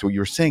goes back to what you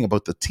were saying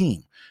about the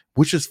team,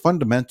 which is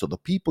fundamental. The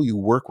people you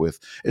work with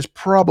is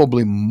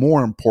probably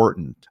more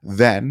important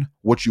than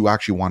what you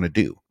actually want to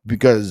do,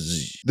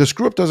 because the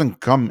screw up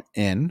doesn't come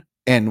in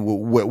and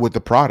with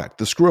the product.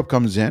 The screw up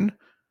comes in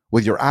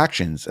with your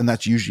actions, and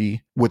that's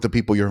usually with the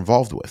people you're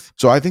involved with.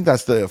 So I think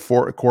that's the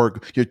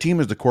core. Your team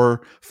is the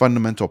core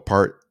fundamental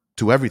part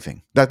to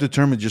everything that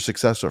determines your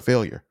success or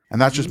failure. And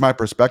that's just my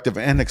perspective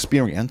and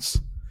experience.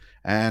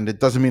 And it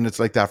doesn't mean it's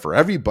like that for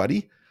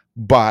everybody,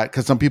 but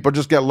because some people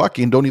just get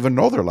lucky and don't even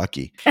know they're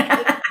lucky.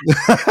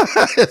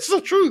 It's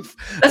the truth.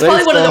 That's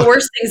probably one of the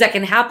worst things that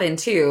can happen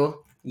too.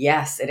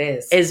 Yes, it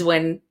is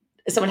when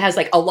someone has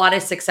like a lot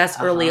of success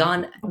early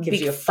on,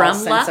 gives you a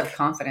false sense of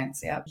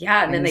confidence. Yep.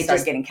 Yeah. And then they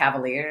start getting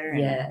cavalier.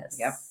 Yes.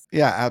 Yep.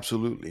 Yeah,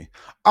 absolutely.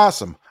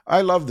 Awesome. I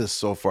love this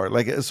so far.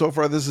 So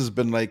far, this has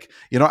been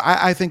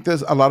I think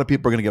there's a lot of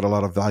people are going to get a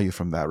lot of value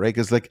from that, right?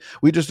 Because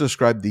we just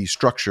described the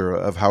structure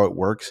of how it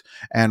works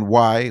and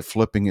why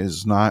flipping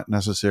is not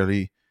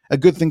necessarily a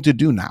good thing to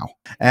do now.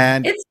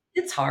 And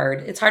it's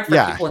hard. It's hard for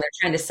people when they're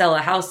trying to sell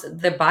a house.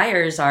 The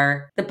buyers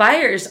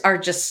are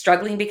just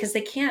struggling because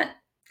they can't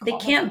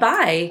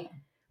buy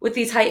with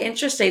these high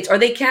interest rates, or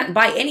they can't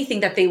buy anything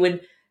that they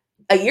would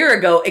a year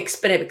ago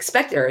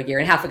expect, or a year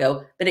and a half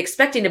ago, been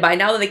expecting to buy.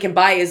 Now that they can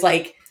buy is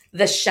like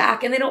the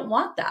shack, and they don't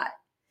want that.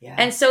 Yeah.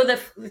 And so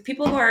the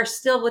people who are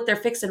still with their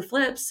fix and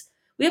flips,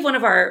 we have one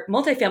of our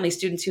multifamily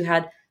students who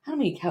had, how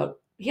many count?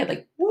 He had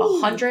like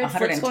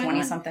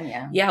 120 something.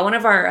 Yeah. Yeah. One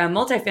of our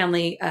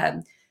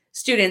multifamily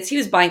students, he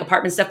was buying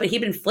apartment stuff, but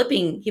he'd been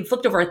flipping. He'd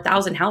flipped over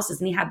 1,000 houses,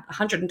 and he had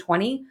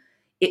 120.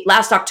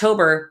 Last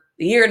October,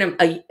 a year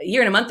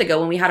and a month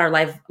ago, when we had our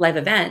live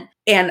event,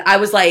 and I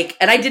was like,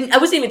 and I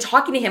wasn't even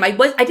talking to him. I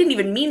didn't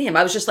even mean him.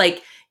 I was just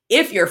like,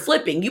 if you're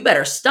flipping, you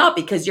better stop,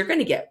 because you're going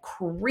to get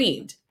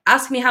creamed.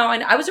 Ask me how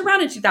I was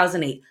around in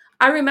 2008.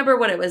 I remember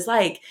what it was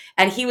like.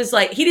 And he was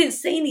like, he didn't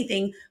say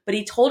anything, but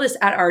he told us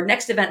at our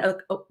next event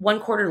 1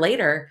 quarter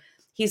later,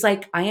 he's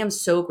like, I am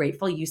so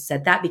grateful you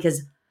said that,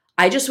 because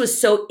I just was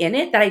so in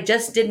it that I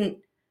didn't,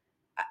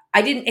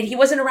 and he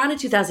wasn't around in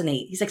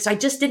 2008. He's like, so I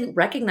just didn't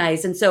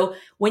recognize. And so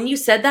when you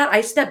said that,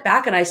 I stepped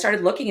back and I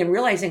started looking and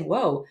realizing,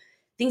 whoa,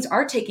 things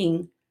are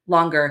taking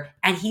longer.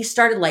 And he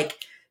started like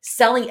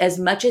selling as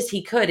much as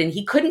he could, and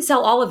he couldn't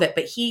sell all of it,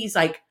 but he's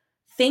like,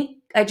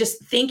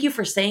 thank you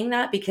for saying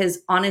that,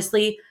 because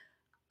honestly,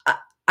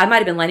 I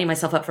might've been lining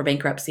myself up for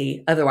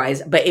bankruptcy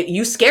otherwise, but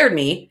you scared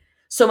me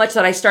so much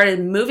that I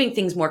started moving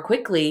things more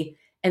quickly.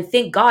 And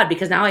thank God,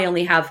 because now I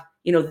only have,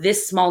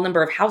 this small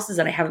number of houses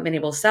that I haven't been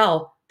able to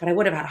sell, but I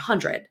would have had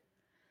 100.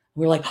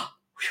 We're like,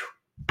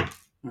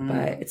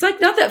 but it's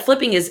like, not that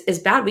flipping is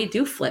bad. We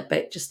do flip,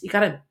 but just, you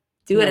got to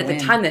do it at the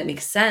time that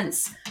makes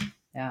sense.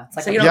 Yeah. It's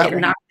like so you don't get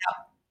knocked out.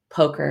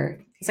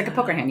 Poker. It's like a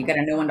poker hand. You got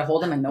to know when to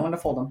hold them and know when to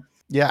fold them.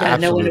 Yeah. You got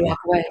to know when to walk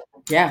away.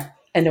 Yeah.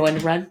 And know when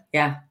to run.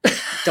 Yeah.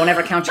 Don't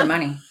ever count your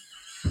money.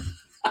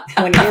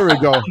 There we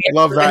go.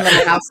 Love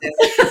that.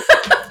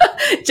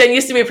 Jen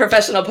used to be a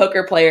professional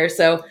poker player,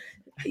 so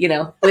we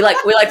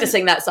like to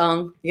sing that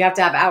song. You have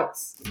to have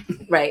outs,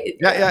 right?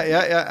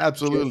 Yeah.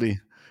 Absolutely.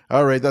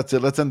 All right, that's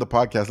it. Let's end the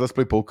podcast. Let's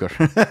play poker.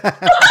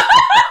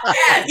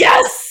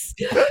 Yes.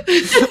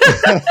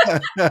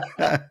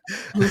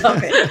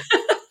 Love it.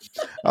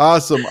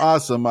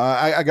 Awesome.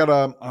 I got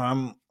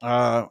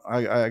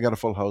a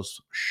full house.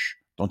 Shh.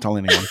 Don't tell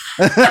anyone.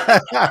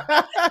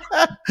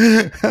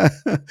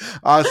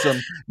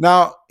 Awesome.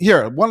 Now,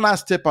 here, one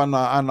last tip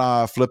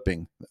on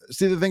flipping.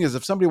 See, the thing is,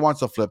 if somebody wants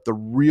to flip, the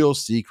real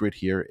secret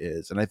here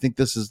is, and I think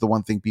this is the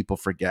one thing people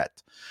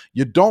forget,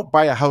 you don't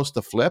buy a house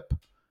to flip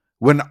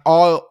when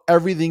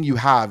everything you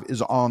have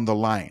is on the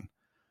line.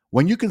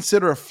 When you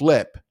consider a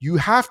flip, you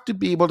have to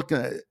be able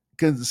to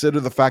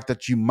consider the fact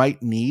that you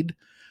might need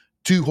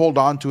to hold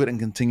on to it and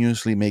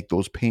continuously make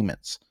those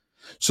payments.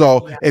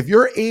 So if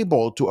you're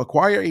able to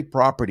acquire a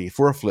property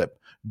for a flip,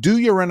 do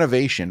your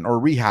renovation or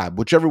rehab,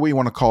 whichever way you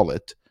want to call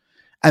it,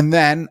 and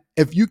then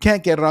if you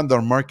can't get it on the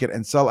market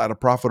and sell at a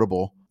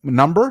profitable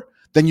number,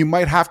 then you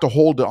might have to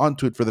hold on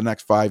to it for the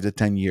next 5 to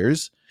 10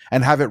 years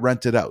and have it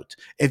rented out.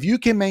 If you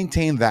can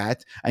maintain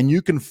that and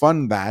you can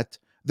fund that,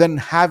 then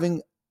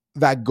having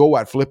that go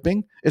at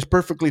flipping is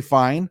perfectly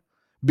fine,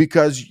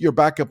 because your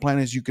backup plan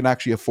is you can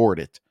actually afford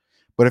it.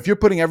 But if you're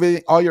putting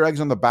all your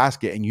eggs on the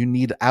basket and you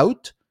need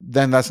out,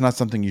 then that's not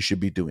something you should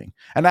be doing.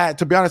 And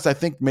to be honest, I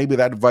think maybe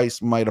that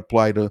advice might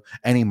apply to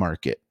any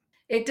market.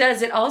 It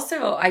does. It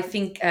also, I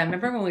think,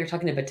 remember when we were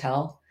talking to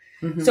Battelle?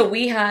 Mhm. So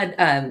we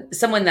had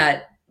someone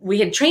that we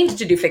had trained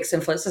to do fix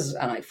and flips. This was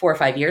like 4 or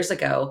 5 years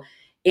ago.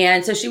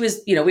 And so she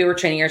was, we were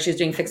training her. She was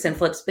doing fix and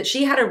flips, but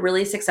she had a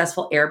really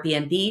successful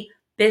Airbnb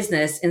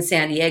business in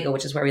San Diego,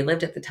 which is where we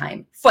lived at the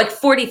time, for like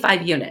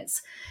 45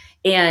 units.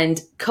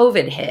 And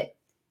COVID hit.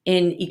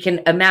 And you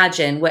can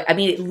imagine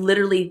it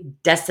literally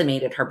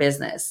decimated her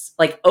business,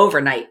 like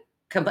overnight.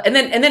 And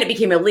then it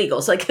became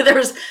illegal. So like there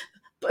was,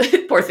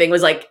 poor thing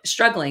was like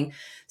struggling.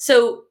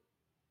 So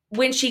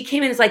when she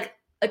came in, it's like,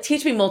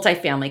 teach me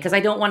multifamily, because I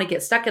don't want to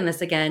get stuck in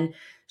this again.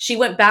 She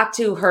went back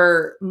to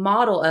her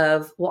model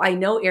of, well, I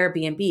know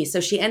Airbnb. So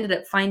she ended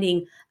up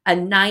finding a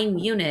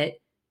 9-unit.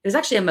 It was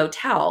actually a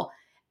motel.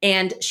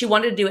 And she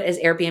wanted to do it as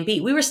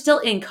Airbnb. We were still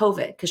in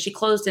COVID because she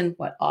closed in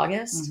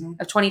August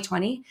of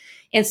 2020.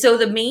 And so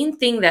the main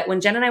thing that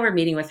when Jen and I were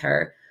meeting with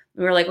her,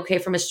 we were like, okay,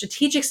 from a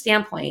strategic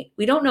standpoint,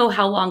 we don't know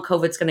how long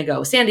COVID's going to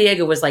go. San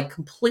Diego was like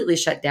completely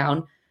shut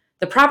down.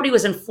 The property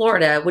was in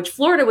Florida, which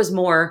Florida was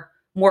more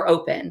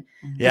open.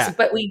 Yeah.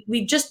 But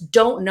we just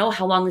don't know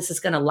how long this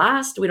is going to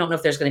last. We don't know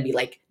if there's going to be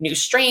like new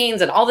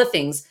strains and all the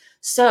things.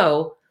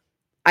 So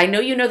I know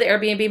you know the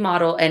Airbnb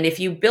model. And if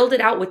you build it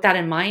out with that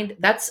in mind,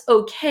 that's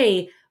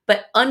okay.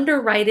 But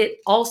underwrite it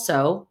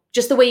also,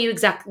 just the way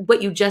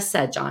what you just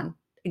said, John,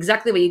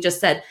 exactly what you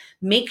just said.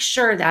 Make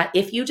sure that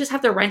if you just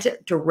have to rent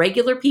it to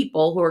regular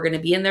people who are going to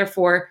be in there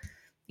for,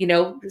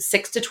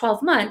 6 to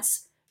 12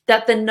 months,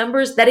 that the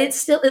numbers, that it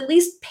still at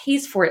least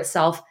pays for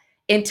itself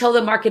until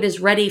the market is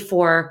ready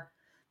for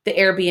the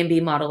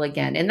Airbnb model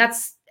again. And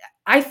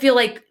I feel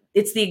like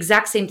it's the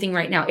exact same thing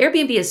right now.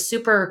 Airbnb is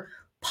super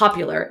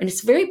popular and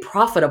it's very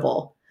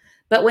profitable.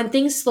 But when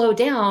things slow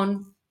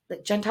down,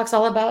 like Jen talks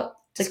all about,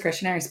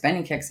 discretionary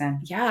spending kicks in.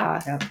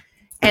 Yeah. Yep.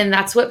 And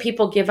that's what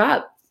people give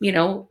up,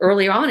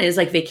 early on, is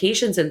like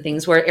vacations and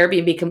things, where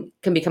Airbnb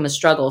can become a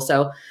struggle.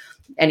 So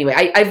anyway,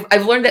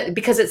 I've learned that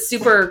because it's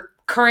super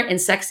current and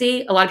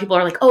sexy, a lot of people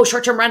are like, oh,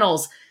 short-term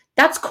rentals.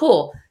 That's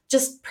cool.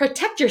 Just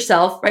protect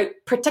yourself, right?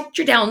 Protect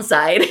your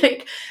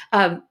downside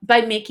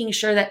by making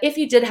sure that if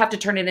you did have to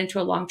turn it into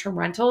a long-term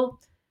rental,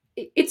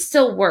 it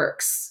still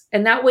works.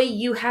 And that way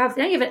you have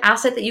an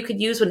asset that you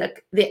could use when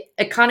the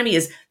economy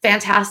is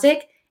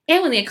fantastic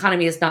and when the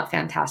economy is not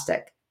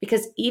fantastic.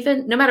 Because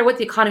even no matter what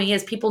the economy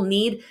is, people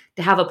need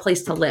to have a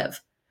place to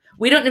live.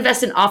 We don't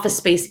invest in office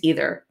space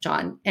either,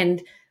 John.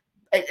 And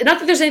not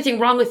that there's anything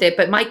wrong with it,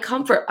 but my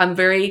comfort, I'm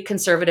very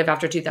conservative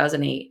after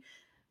 2008.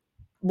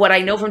 What I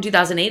know from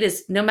 2008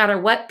 is no matter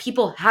what,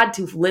 people had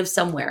to live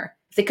somewhere.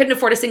 If they couldn't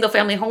afford a single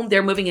family home,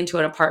 they're moving into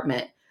an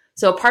apartment.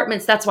 So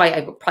apartments, that's why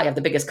I probably have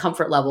the biggest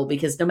comfort level,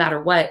 because no matter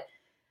what,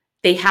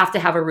 they have to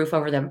have a roof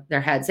over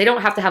their heads. They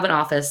don't have to have an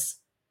office.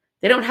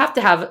 They don't have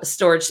to have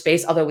storage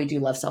space, although we do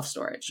love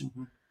self-storage.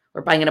 Mm-hmm.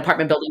 We're buying an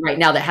apartment building right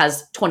now that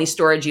has 20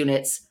 storage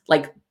units,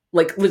 like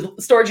with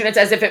storage units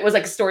as if it was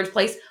like a storage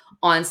place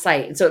on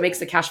site. And so it makes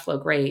the cash flow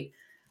great.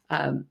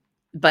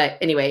 But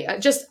anyway,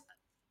 just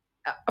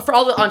for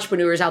all the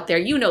entrepreneurs out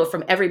there,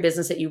 from every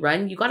business that you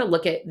run, you got to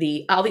look at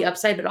all the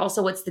upside, but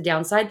also what's the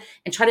downside,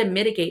 and try to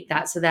mitigate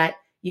that so that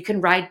you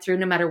can ride through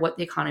no matter what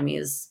the economy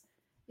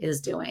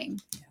is doing.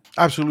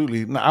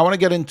 Absolutely. Now, I want to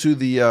get into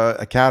the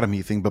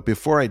Academy thing, but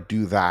before I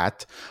do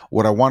that,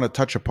 what I want to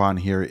touch upon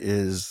here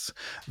is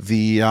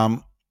the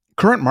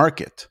current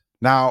market.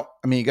 Now,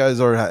 you guys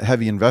are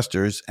heavy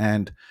investors,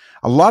 and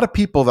a lot of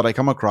people that I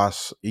come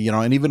across,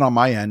 and even on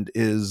my end,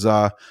 is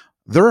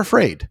they're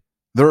afraid.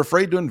 They're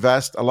afraid to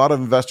invest. A lot of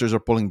investors are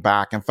pulling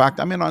back. In fact,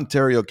 I'm in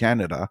Ontario,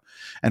 Canada,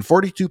 and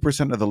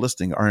 42% of the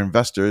listing are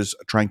investors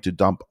trying to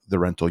dump the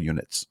rental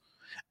units.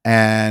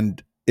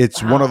 And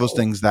it's one of those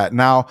things that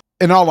now,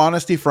 in all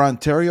honesty, for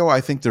Ontario,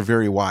 I think they're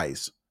very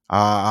wise.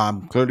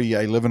 Clearly,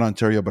 I live in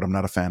Ontario, but I'm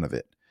not a fan of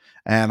it.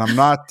 And I'm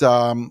not,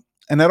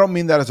 and I don't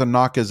mean that as a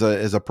knock as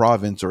a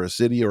province or a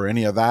city or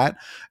any of that.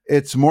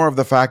 It's more of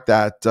the fact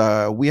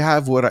that we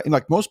have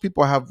like most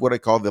people have what I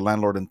call the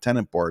landlord and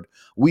tenant board.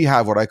 We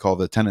have what I call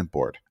the tenant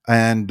board.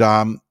 And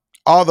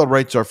All the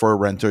rights are for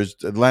renters.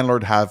 The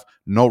landlord have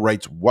no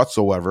rights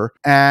whatsoever.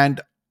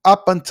 And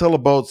up until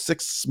about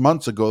 6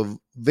 months ago,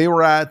 they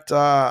were at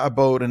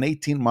about an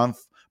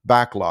 18-month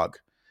backlog.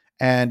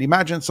 And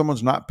imagine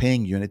someone's not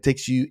paying you, and it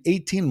takes you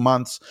 18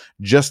 months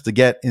just to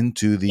get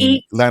into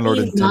the landlord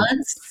 18 and tenant.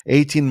 months?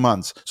 18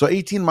 months. So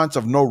 18 months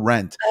of no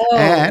rent. Oh,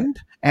 And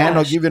I'll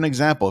gosh. give you an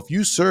example.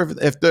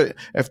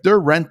 If their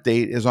rent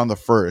date is on the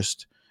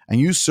 1st and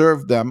you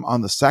serve them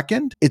on the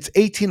 2nd, it's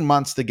 18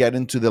 months to get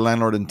into the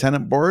landlord and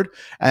tenant board.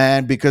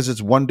 And because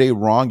it's one day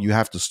wrong, you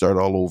have to start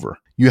all over.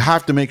 You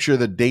have to make sure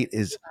the date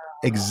is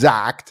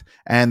exact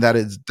and that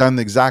it's done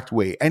the exact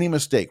way. Any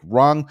mistake,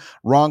 wrong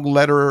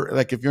letter,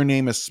 like if your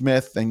name is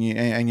Smith and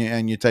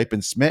you type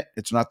in Smith,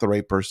 it's not the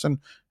right person,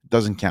 it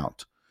doesn't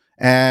count.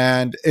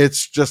 And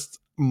it's just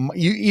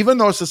you, even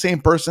though it's the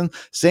same person,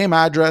 same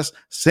address,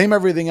 same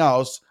everything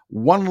else,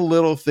 one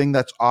little thing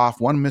that's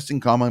off, one missing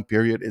comma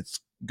period,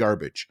 it's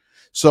garbage.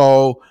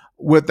 So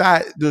with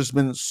that, there's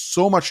been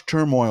so much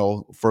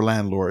turmoil for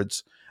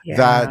landlords Yeah.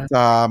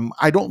 that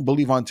I don't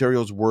believe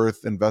Ontario's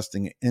worth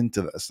investing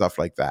into stuff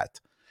like that.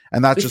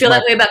 And that's We just feel my,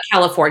 that way about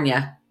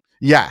California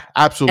yeah, and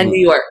New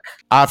absolutely. York.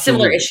 Similar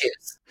Absolutely.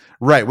 issues.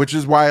 Right. Which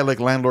is why I like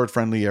landlord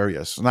friendly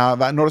areas. Now,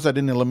 notice I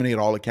didn't eliminate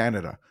all of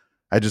Canada.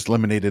 I just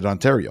eliminated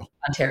Ontario.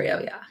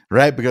 Ontario, yeah.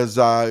 Right? Because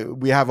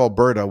we have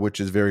Alberta, which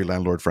is very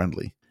landlord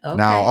friendly.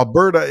 Now, Okay.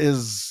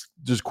 Alberta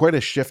there's quite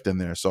a shift in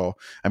there. So,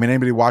 I mean,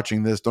 anybody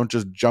watching this, don't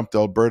just jump to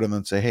Alberta and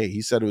then say, hey,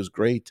 he said it was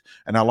great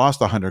and I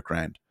lost 100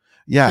 grand.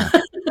 Yeah.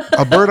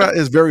 Alberta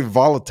is very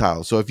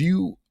volatile. So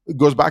it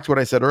goes back to what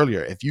I said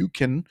earlier. If you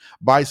can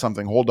buy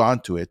something, hold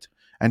on to it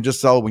and just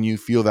sell when you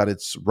feel that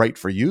it's right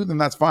for you, then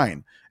that's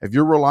fine. If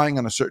you're relying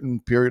on a certain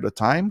period of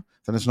time,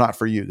 then it's not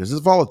for you because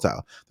it's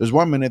volatile. There's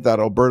 1 minute that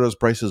Alberta's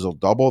prices will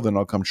double, then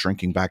it'll come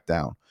shrinking back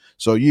down.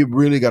 So you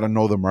really got to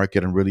know the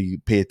market and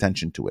really pay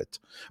attention to it.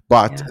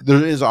 But Yeah.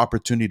 there is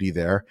opportunity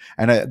there.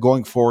 And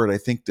going forward, I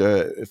think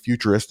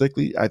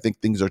futuristically, I think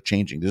things are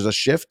changing. There's a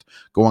shift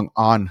going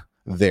on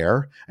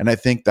there. And I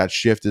think that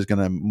shift is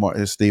going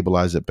to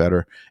stabilize it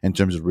better in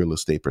terms of real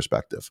estate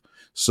perspective.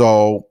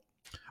 So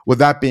with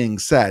that being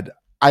said,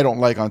 I don't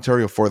like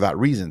Ontario for that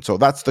reason. So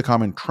that's the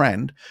common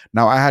trend.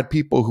 Now, I had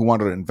people who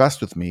wanted to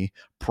invest with me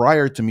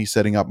prior to me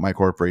setting up my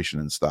corporation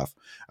and stuff.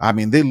 I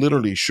mean, they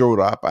literally showed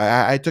up.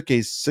 I took a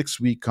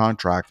 6-week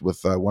contract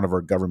with one of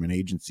our government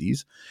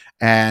agencies,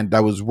 and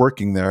I was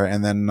working there.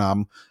 And then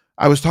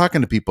I was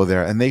talking to people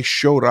there, and they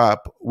showed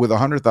up with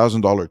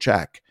 $100,000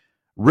 check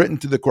written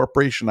to the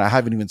corporation I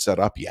haven't even set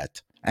up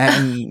yet.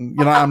 And,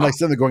 I'm like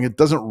sitting there going, it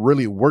doesn't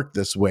really work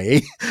this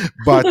way.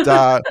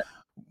 But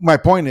my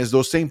point is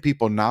those same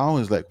people now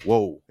is like,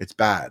 whoa, it's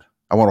bad.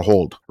 I want to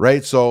hold,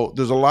 right? So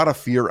there's a lot of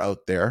fear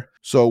out there.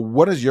 So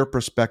what is your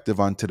perspective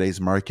on today's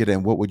market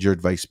and what would your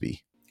advice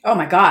be? Oh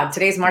my God,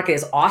 today's market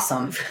is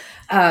awesome.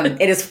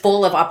 It is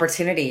full of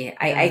opportunity.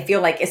 I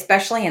feel like,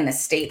 especially in the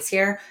States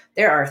here,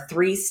 there are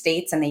 3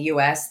 states in the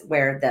US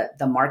where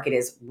the market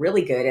is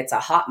really good. It's a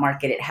hot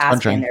market. It has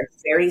been. They're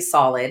very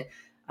solid.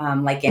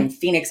 Like in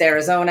Phoenix,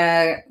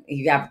 Arizona,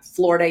 you have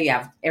Florida, you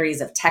have areas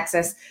of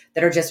Texas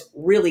that are just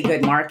really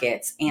good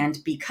markets. And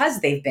because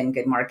they've been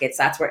good markets,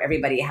 that's where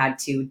everybody had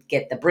to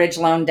get the bridge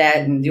loan debt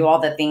and do all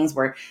the things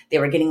where they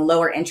were getting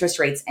lower interest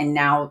rates. And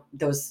now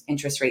those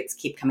interest rates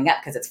keep coming up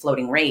because it's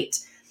floating rate.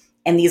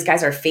 And these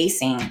guys are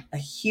facing a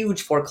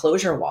huge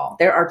foreclosure wall.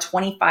 There are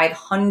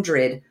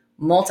 2,500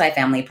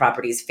 multifamily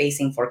properties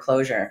facing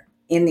foreclosure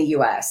in the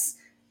US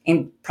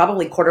in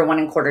probably Q1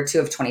 and Q2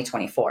 of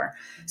 2024.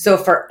 So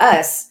for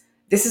us,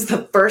 this is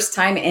the first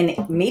time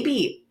in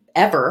maybe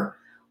ever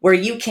where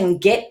you can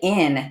get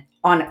in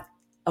on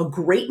a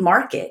great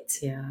market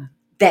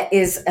that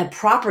is a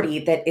property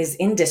that is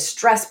in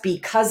distress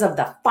because of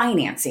the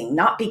financing,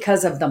 not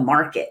because of the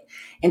market.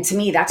 And to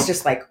me, that's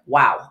just like,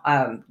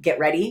 wow, get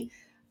ready.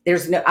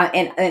 There's no,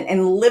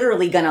 and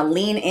literally going to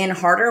lean in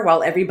harder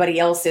while everybody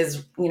else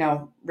is,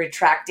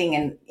 retracting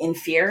and in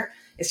fear.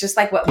 It's just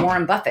like what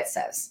Warren Buffett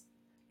says.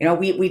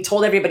 We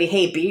told everybody,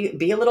 hey,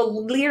 be a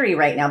little leery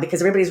right now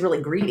because everybody's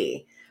really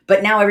greedy.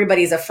 But now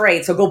everybody's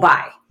afraid, so go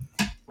buy.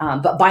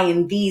 But buy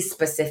in these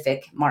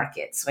specific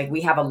markets. Like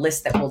we have a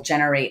list that we'll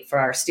generate for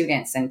our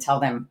students and tell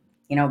them,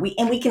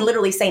 we can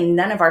literally say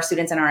none of our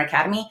students in our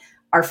academy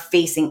are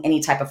facing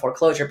any type of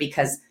foreclosure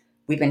because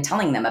we've been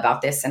telling them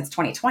about this since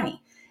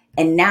 2020.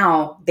 And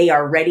now they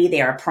are ready,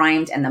 they are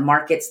primed, and the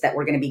markets that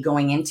we're going to be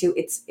going into,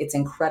 it's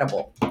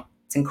incredible.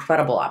 It's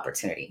incredible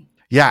opportunity.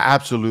 Yeah,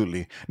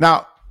 absolutely.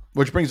 Now,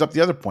 which brings up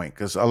the other point,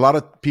 because a lot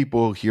of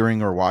people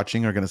hearing or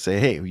watching are going to say,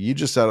 hey, you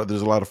just said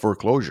there's a lot of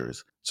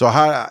foreclosures. So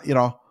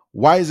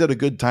why is it a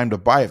good time to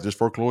buy if there's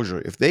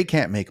foreclosure? If they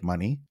can't make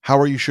money, how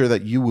are you sure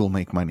that you will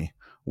make money?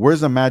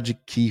 Where's the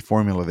magic key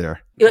formula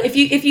there? If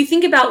you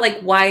think about like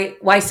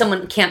why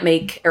someone can't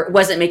make or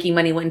wasn't making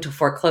money went into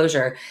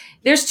foreclosure,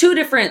 there's two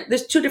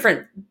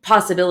different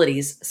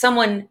possibilities.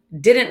 Someone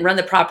didn't run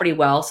the property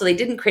well, so they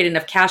didn't create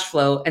enough cash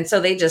flow, and so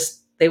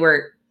they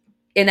were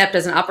inept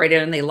as an operator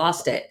and they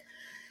lost it.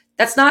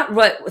 That's not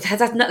what's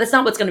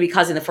going to be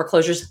causing the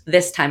foreclosures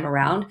this time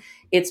around.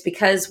 It's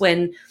because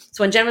when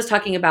Jen was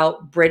talking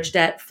about bridge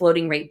debt,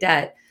 floating rate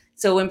debt,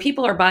 so when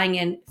people are buying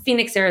in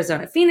Phoenix,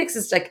 Arizona, Phoenix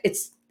is like, it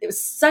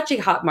was such a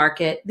hot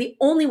market. The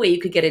only way you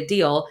could get a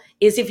deal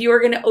is if you were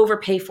going to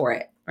overpay for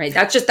it, right?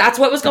 That's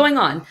what was going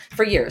on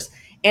for years.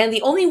 And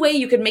the only way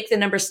you could make the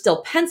numbers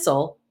still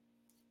pencil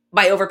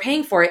by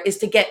overpaying for it is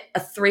to get a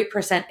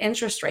 3%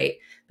 interest rate,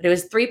 but it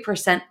was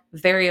 3%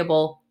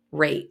 variable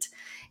rate.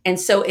 And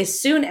so as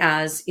soon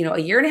as, a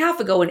year and a half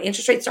ago, when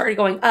interest rates started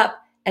going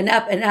up and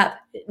up and up,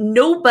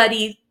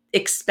 nobody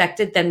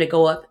expected them to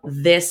go up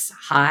this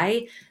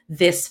high,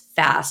 this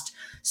fast.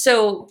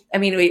 So, I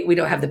mean, we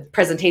don't have the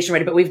presentation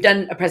ready, but we've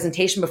done a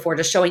presentation before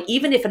just showing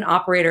even if an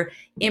operator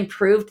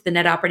improved the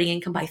net operating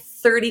income by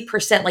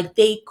 30%, like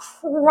they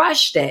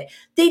crushed it.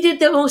 They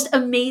did the most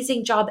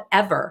amazing job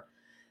ever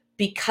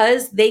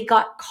because they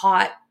got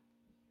caught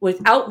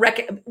without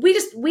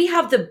we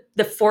have the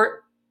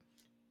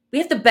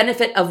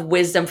benefit of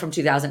wisdom from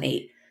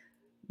 2008.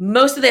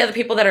 Most of the other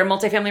people that are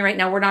multifamily right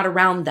now were not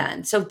around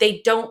then. So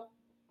they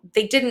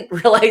didn't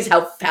realize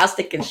how fast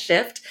it can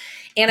shift.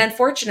 And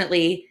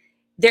unfortunately,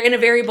 they're in a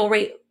variable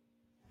rate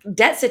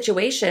debt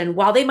situation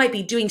while they might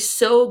be doing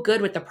so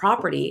good with the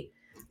property.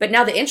 But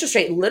now the interest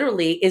rate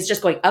literally is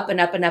just going up and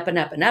up and up and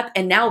up and up.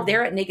 And now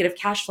they're at negative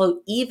cash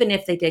flow, even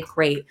if they did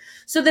great.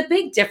 So the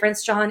big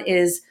difference, John,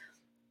 is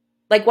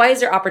like, why is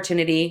there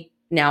opportunity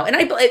now?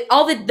 And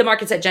all the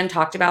markets that Jen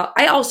talked about,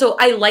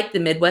 I like the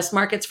Midwest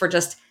markets for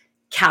just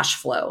cash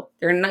flow.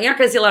 You're not going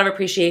to see a lot of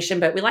appreciation,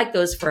 but we like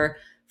those for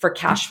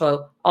cash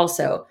flow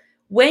also.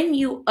 When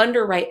you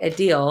underwrite a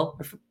deal,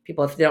 or for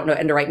people, if they don't know what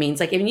underwrite means,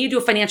 like when you do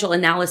a financial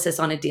analysis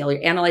on a deal,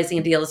 you're analyzing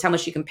a deal, is how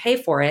much you can pay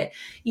for it.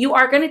 You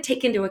are going to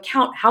take into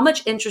account how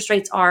much interest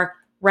rates are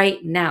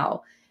right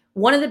now.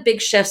 One of the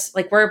big shifts,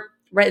 like we're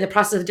right in the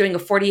process of doing a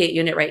 48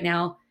 unit right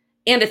now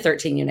and a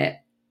 13 unit.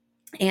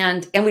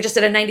 And we just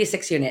did a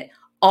 96 unit.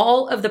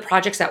 All of the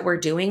projects that we're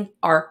doing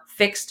are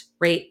fixed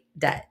rate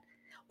debt.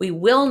 We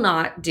will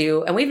not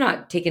do, and we've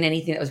not taken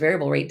anything that was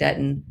variable rate debt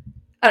in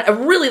a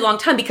really long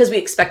time because we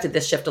expected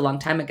this shift a long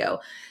time ago.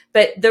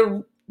 But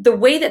the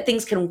way that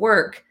things can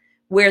work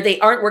where they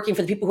aren't working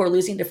for the people who are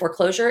losing to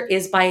foreclosure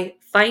is by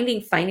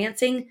finding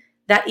financing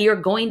that you're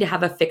going to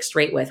have a fixed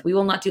rate with. We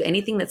will not do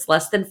anything that's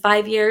less than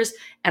 5 years.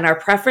 And our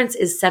preference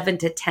is 7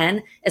 to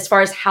 10 as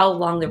far as how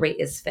long the rate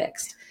is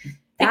fixed.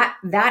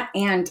 That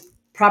and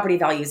property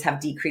values have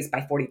decreased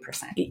by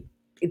 40%.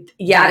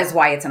 Yeah. That is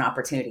why it's an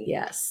opportunity.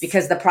 Yes.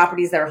 Because the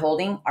properties they're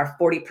holding are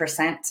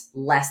 40%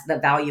 less. The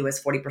value is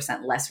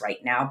 40% less right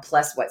now,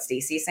 plus what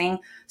Stacy's saying.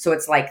 So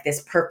it's like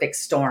this perfect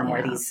storm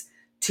where these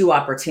two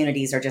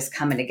opportunities are just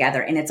coming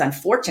together. And it's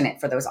unfortunate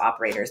for those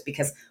operators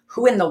because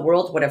who in the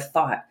world would have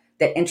thought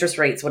that interest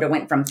rates would have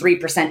went from 3%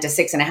 to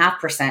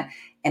 6.5%,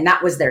 and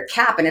that was their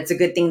cap. And it's a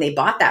good thing they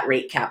bought that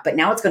rate cap, but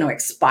now it's going to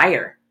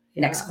expire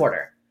next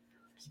quarter.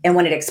 And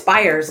when it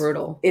expires,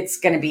 it's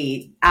going to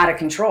be out of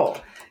control.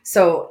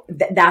 So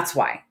that's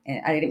why.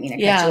 And I didn't mean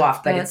to cut you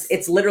off, but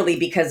it's literally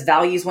because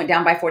values went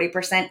down by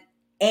 40%.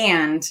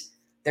 And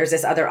there's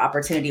this other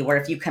opportunity where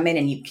if you come in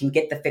and you can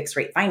get the fixed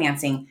rate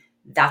financing,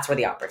 that's where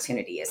the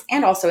opportunity is.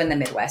 And also in the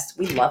Midwest,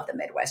 we love the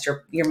Midwest.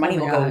 Your money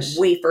will go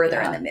way further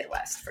in the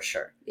Midwest for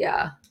sure.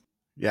 Yeah.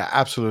 Yeah,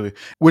 absolutely.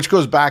 Which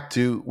goes back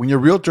to when your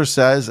realtor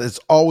says it's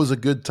always a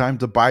good time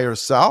to buy or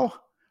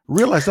sell,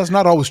 realize that's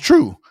not always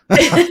true.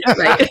 Right.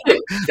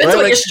 That's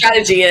what your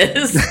strategy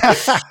is.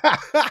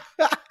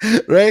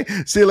 Right.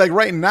 See, like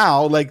right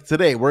now, like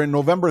today, we're in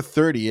November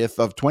 30th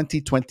of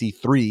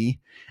 2023.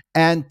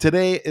 And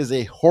today is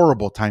a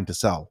horrible time to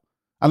sell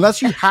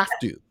unless you have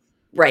to.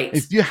 Right.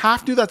 If you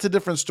have to, that's a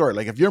different story.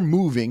 Like if you're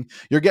moving,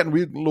 you're getting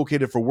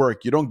relocated for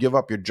work. You don't give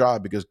up your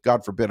job because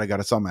God forbid I got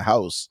to sell my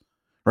house.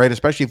 Right.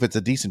 Especially if it's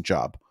a decent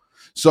job.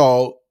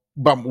 So,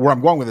 but where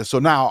I'm going with this. So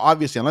now,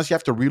 obviously, unless you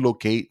have to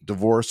relocate,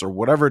 divorce, or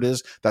whatever it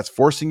is that's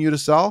forcing you to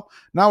sell,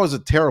 now is a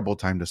terrible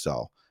time to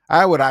sell.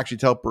 I would actually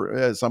tell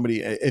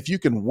somebody, if you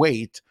can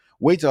wait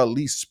till at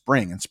least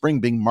spring, and spring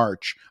being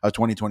March of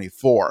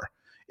 2024.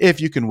 If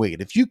you can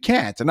wait. If you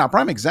can't, and now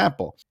prime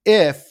example,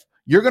 if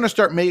you're going to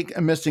start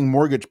missing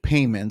mortgage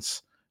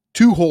payments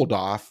to hold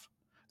off,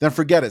 then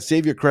forget it.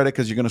 Save your credit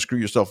because you're going to screw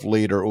yourself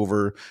later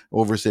over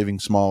saving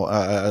small,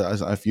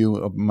 a few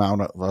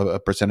amount of a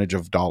percentage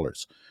of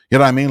dollars. You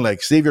know what I mean?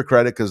 Like save your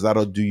credit because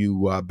that'll do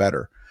you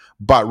better.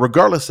 But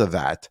regardless of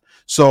that,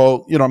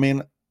 so, you know what I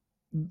mean?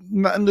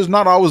 There's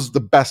not always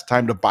the best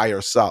time to buy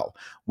or sell.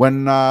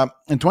 When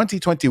in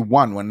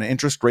 2021, when the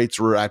interest rates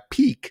were at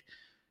peak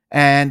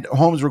and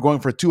homes were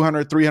going for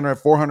 $200,000,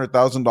 $300,000,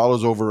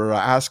 $400,000 over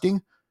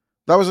asking,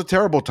 that was a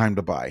terrible time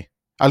to buy,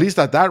 at least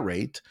at that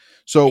rate.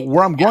 So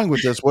where I'm going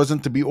with this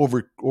wasn't to be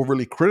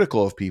overly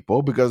critical of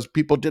people because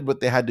people did what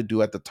they had to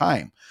do at the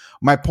time.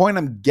 My point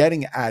I'm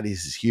getting at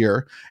is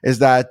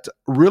that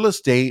real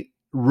estate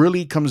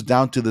really comes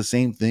down to the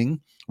same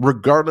thing,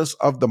 regardless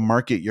of the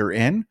market you're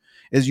in,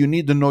 is you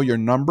need to know your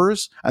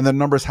numbers and the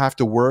numbers have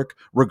to work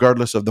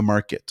regardless of the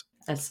market.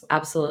 That's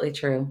absolutely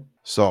true.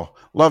 So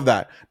love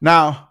that.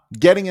 Now,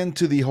 getting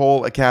into the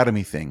whole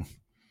academy thing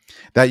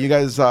that you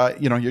guys,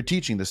 you're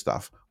teaching this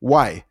stuff.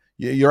 Why?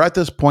 You're at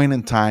this point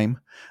in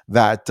time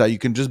that you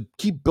can just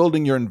keep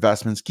building your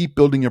investments, keep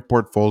building your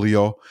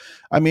portfolio.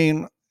 I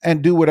mean,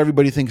 and do what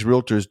everybody thinks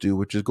realtors do,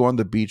 which is go on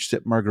the beach,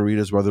 sip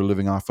margaritas while they're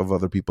living off of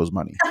other people's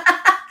money.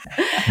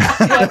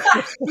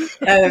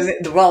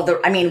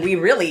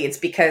 It's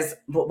because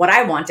what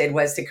I wanted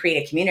was to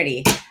create a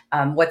community.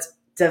 What's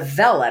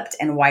developed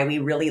and why we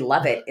really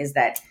love it is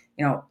that,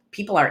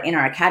 people are in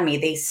our academy,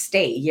 they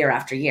stay year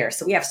after year.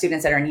 So we have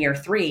students that are in year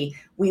 3.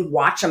 We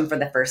watch them for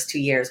the first 2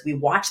 years. We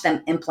watch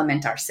them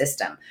implement our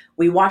system.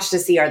 We watch to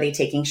see, are they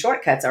taking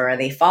shortcuts or are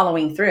they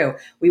following through?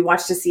 We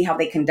watch to see how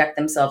they conduct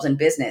themselves in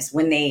business.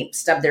 When they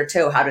stub their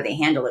toe, how do they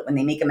handle it? When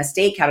they make a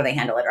mistake, how do they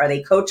handle it? Are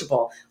they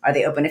coachable? Are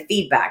they open to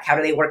feedback? How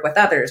do they work with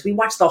others? We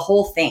watch the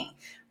whole thing,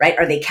 right?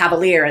 Are they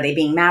cavalier? Are they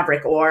being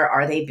maverick? Or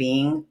are they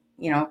being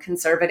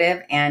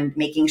conservative and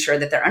making sure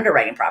that they're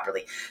underwriting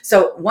properly?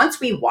 So once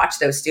we watch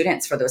those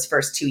students for those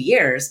first 2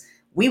 years,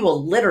 we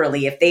will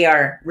literally, if they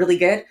are really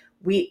good,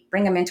 we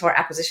bring them into our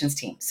acquisitions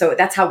team. So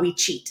that's how we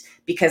cheat,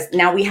 because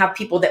now we have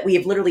people that we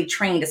have literally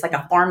trained. It's like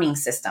a farming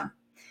system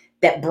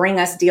that bring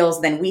us deals.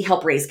 Then we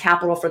help raise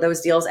capital for those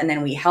deals. And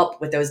then we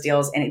help with those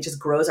deals, and it just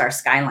grows our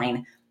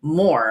skyline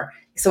more.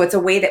 So it's a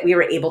way that we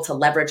were able to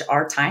leverage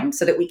our time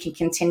so that we can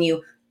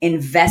continue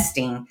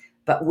investing,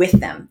 but with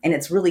them. And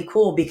it's really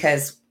cool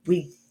because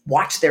we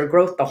watch their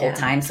growth the whole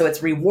time. So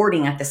it's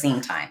rewarding at the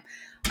same time.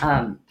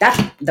 That's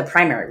the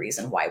primary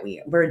reason why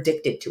we're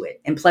addicted to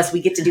it. And plus we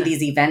get to do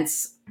these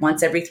events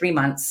once every 3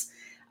 months.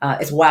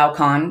 It's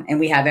WowCon, and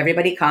we have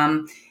everybody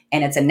come,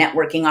 and it's a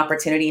networking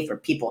opportunity for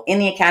people in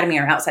the academy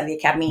or outside the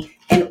academy.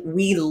 And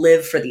we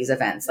live for these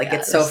events.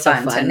 It's so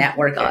fun to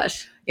network.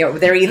 Gosh.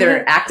 They're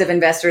either active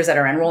investors that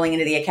are enrolling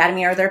into the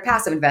academy, or they're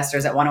passive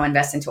investors that want to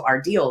invest into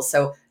our deals.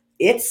 So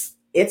it's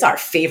our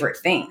favorite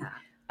thing.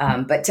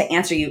 But to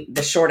answer you,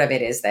 the short of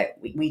it is that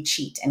we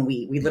cheat, and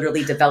we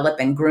literally develop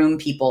and groom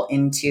people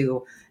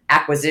into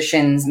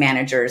acquisitions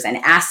managers and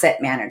asset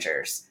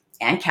managers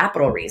and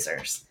capital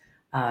raisers.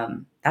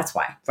 That's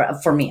why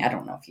for me, I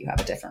don't know if you have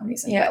a different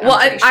reason. Yeah. Well,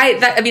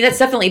 that's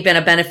definitely been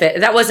a benefit.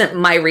 That wasn't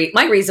my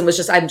reason was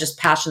just, I'm just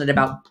passionate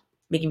about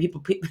making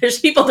people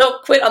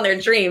don't quit on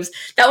their dreams.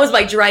 That was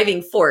my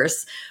driving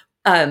force.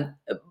 Jen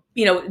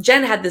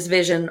had this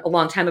vision a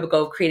long time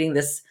ago of creating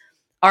this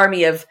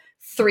army of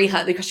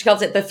 300, because she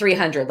calls it the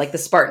 300, like the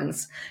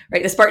Spartans,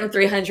 right? The Spartan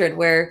 300,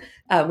 where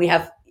we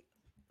have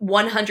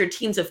 100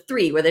 teams of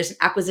 3, where there's an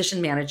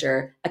acquisition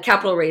manager, a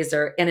capital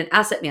raiser, and an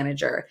asset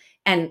manager.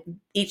 And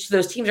each of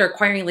those teams are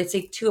acquiring, let's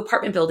say, 2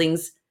 apartment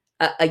buildings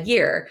a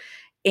year.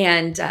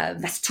 And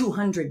that's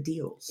 200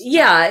 deals.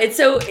 Yeah. And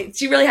so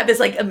she really had this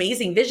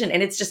amazing vision,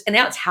 and and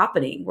now it's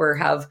happening.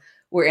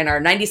 We're in our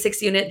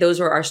 96 unit. Those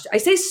were I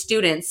say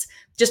students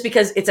just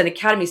because it's an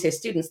academy, say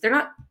students.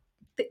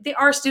 They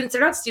are students.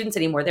 They're not students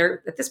anymore.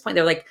 At this point,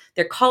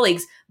 they're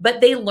colleagues,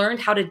 but they learned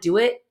how to do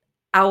it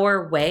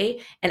our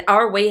way. And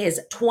our way has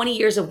 20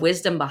 years of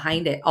wisdom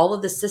behind it. All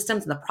of the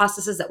systems and the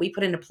processes that we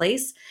put into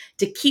place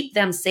to keep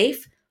them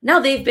safe. Now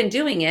they've been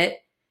doing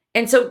it.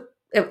 And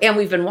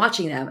we've been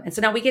watching them. And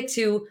so now we get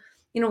to,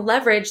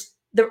 leverage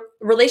the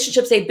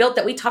relationships they built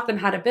that we taught them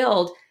how to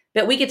build,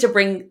 but we get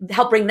to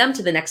help bring them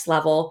to the next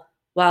level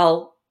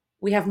while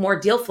we have more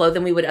deal flow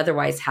than we would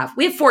otherwise have.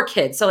 We have 4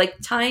 kids. So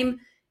time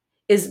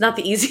is not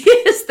the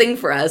easiest thing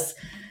for us.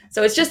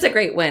 So it's just a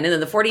great win. And then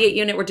the 48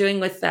 unit we're doing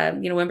with,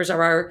 members of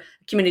our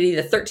community,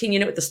 the 13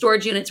 unit with the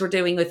storage units we're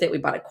doing with it. We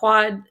bought a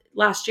quad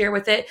last year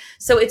with it.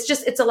 So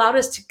it's allowed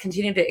us to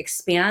continue to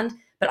expand,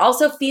 but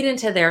also feed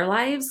into their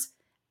lives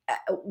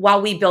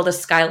while we build a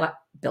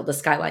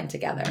skyline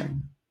together.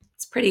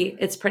 It's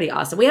pretty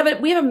awesome. We have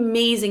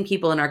amazing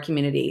people in our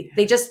community.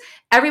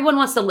 Everyone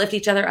wants to lift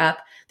each other up.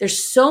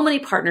 There's so many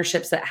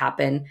partnerships that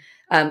happen.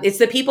 It's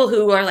the people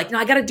who are like, no,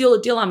 I got to do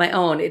a deal on my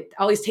own. It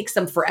always takes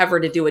them forever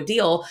to do a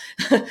deal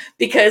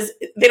because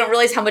they don't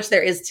realize how much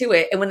there is to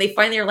it. And when they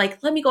finally are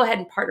like, let me go ahead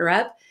and partner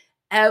up,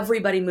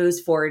 everybody moves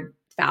forward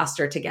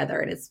faster together.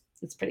 And it's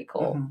pretty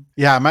cool. Mm-hmm.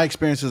 Yeah. My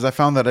experience is I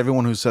found that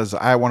everyone who says,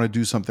 I want to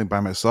do something by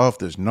myself,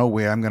 there's no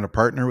way I'm going to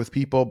partner with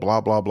people, blah,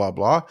 blah, blah,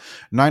 blah.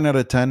 9 out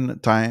of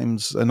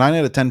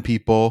 10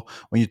 people,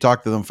 when you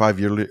talk to them 5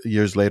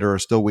 years later, are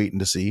still waiting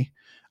to see.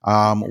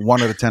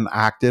 1 out of 10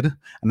 acted,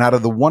 and out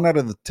of the 1 out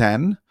of the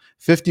 10,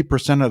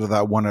 50% out of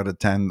that 1 out of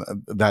 10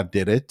 that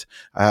did it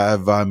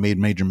have made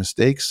major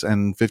mistakes,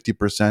 and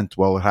 50%,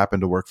 well, it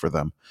happened to work for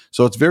them.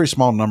 So it's very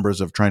small numbers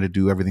of trying to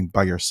do everything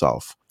by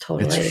yourself.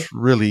 Totally. It's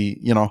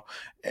really,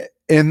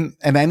 in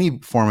any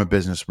form of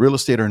business, real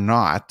estate or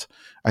not,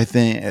 I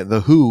think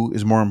the who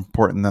is more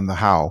important than the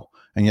how.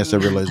 And yes, I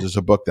realize there's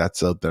a book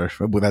that's out there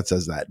that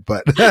says that,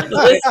 but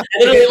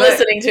literally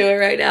listening to it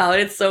right now, and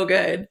it's so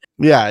good.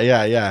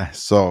 Yeah.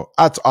 So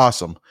that's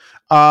awesome.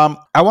 I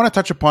want to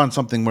touch upon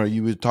something where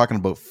you were talking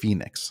about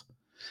Phoenix,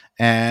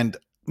 and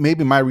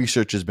maybe my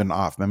research has been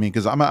off. I mean,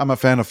 because I'm a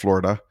fan of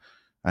Florida.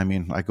 I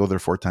mean, I go there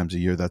 4 times a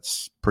year.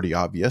 That's pretty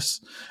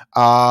obvious.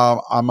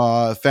 I'm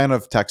a fan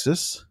of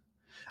Texas.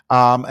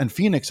 And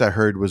Phoenix, I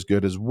heard, was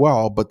good as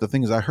well. But the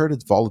thing is, I heard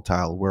it's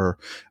volatile,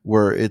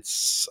 where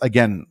it's,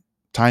 again,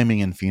 timing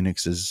in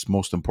Phoenix is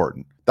most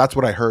important. That's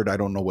what I heard. I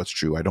don't know what's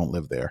true. I don't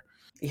live there.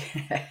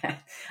 Yeah.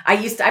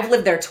 I've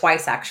lived there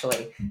twice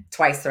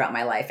throughout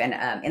my life.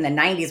 And in the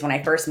 90s, when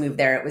I first moved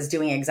there, it was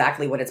doing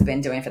exactly what it's been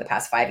doing for the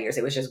past 5 years.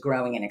 It was just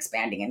growing and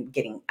expanding and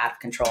getting out of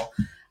control.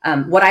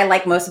 What I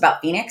like most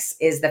about Phoenix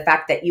is the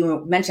fact that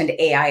you mentioned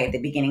AI at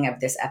the beginning of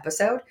this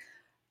episode.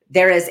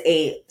 There is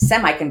a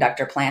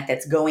semiconductor plant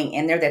that's going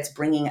in there that's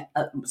bringing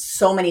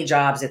so many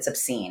jobs, it's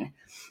obscene.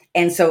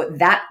 And so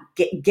that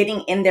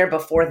getting in there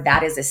before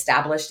that is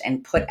established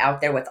and put out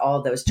there with all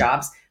of those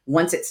jobs,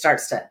 once it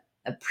starts to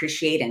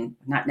appreciate and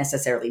not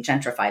necessarily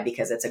gentrify,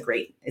 because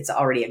it's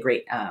already a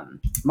great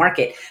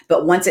market.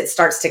 But once it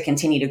starts to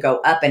continue to go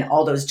up and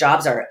all those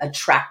jobs are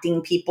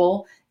attracting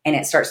people and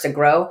it starts to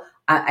grow,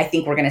 I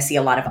think we're going to see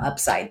a lot of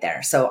upside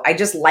there. So I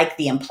just like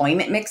the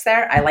employment mix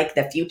there. I like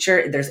the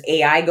future. There's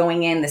AI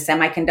going in, the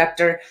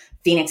semiconductor.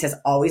 Phoenix has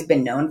always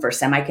been known for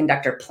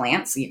semiconductor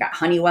plants. So you got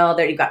Honeywell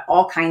there. You've got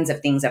all kinds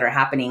of things that are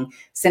happening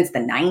since the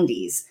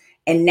 90s.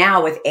 And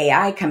now with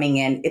AI coming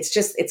in,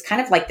 it's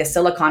kind of like the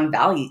Silicon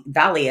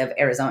Valley of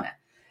Arizona.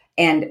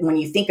 And when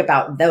you think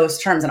about those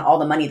terms and all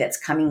the money that's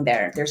coming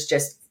there, there's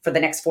just, for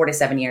the next 4 to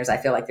 7 years, I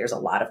feel like there's a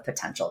lot of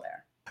potential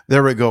there.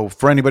 There we go.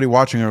 For anybody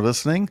watching or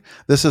listening,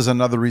 this is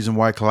another reason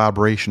why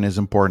collaboration is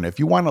important. If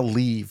you want to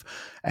leave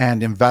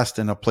and invest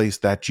in a place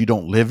that you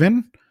don't live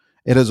in,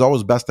 it is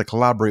always best to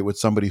collaborate with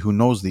somebody who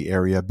knows the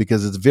area,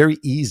 because it's very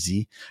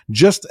easy.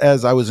 Just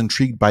as I was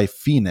intrigued by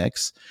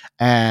Phoenix,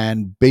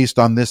 and based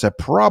on this, I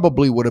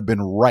probably would have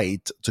been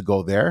right to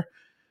go there,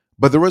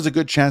 but there was a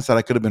good chance that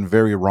I could have been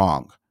very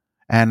wrong.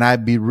 And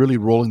I'd be really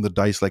rolling the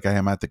dice like I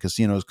am at the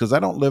casinos, because I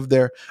don't live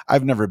there.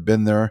 I've never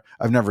been there.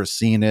 I've never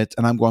seen it.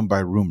 And I'm going by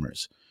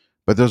rumors.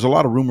 But there's a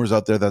lot of rumors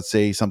out there that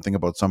say something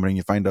about somebody and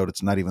you find out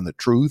it's not even the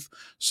truth.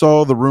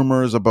 So the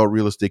rumors about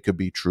real estate could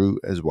be true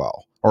as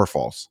well, or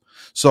false.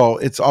 So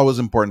it's always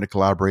important to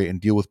collaborate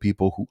and deal with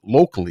people who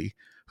locally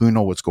who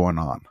know what's going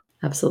on.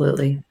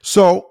 Absolutely.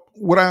 So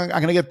what I'm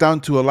going to get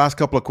down to a last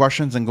couple of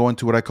questions and go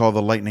into what I call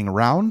the lightning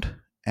round.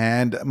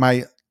 And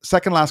my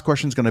second last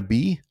question is going to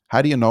be,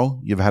 how do you know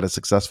you've had a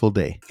successful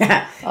day?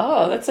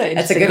 Oh, that's a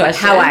good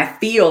question. How I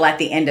feel at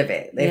the end of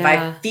it. If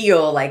Yeah. I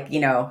feel like,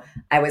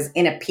 I was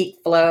in a peak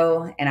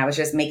flow and I was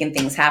just making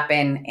things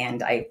happen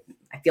and I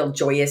feel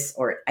joyous,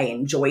 or I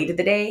enjoyed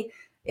the day.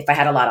 If I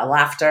had a lot of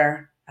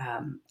laughter,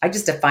 I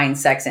just define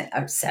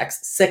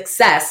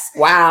success.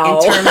 Wow.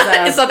 In terms of,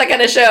 it's not that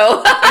kind of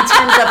show.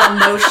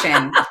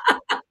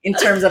 in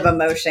terms of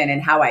emotion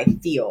and how I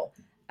feel.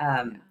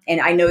 And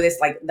I know this,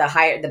 like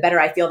the better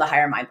I feel, the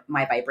higher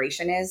my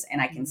vibration is.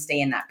 And I can stay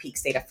in that peak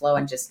state of flow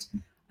and just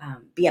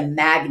be a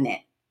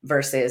magnet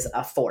versus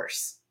a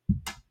force.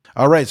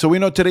 All right. So we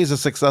know today's a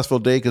successful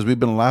day because we've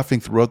been laughing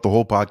throughout the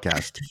whole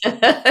podcast.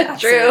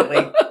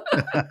 True.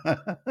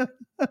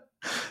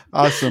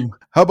 Awesome.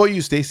 How about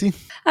you, Stacy?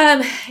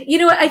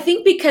 I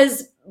think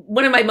because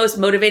one of my most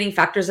motivating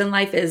factors in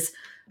life is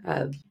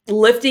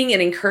lifting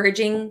and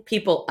encouraging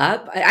people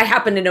up. I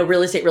happen to know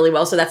real estate really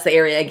well, so that's the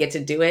area I get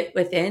to do it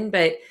within.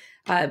 But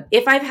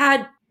if I've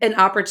had an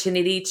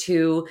opportunity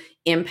to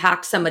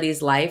impact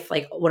somebody's life,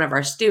 like one of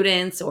our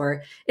students,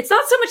 or it's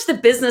not so much the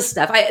business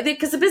stuff,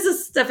 because the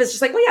business stuff is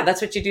just like, well, yeah, that's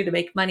what you do to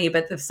make money.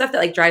 But the stuff that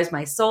like drives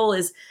my soul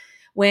is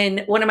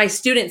when one of my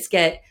students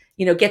gets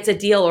a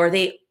deal, or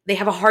they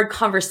have a hard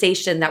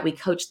conversation that we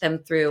coach them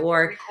through,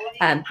 or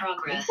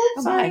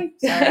Sorry.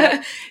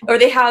 or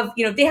they have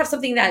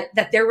something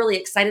that they're really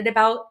excited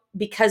about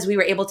because we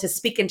were able to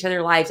speak into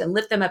their lives and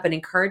lift them up and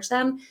encourage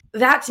them.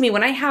 That, to me,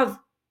 when I have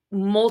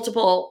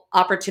multiple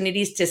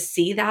opportunities to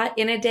see that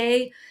in a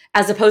day,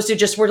 as opposed to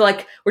just we're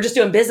just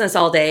doing business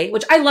all day,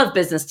 which I love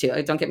business too.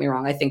 Like, don't get me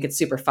wrong, I think it's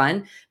super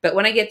fun. But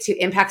when I get to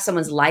impact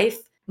someone's life,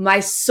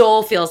 my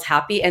soul feels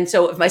happy. And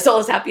so if my soul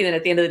is happy, then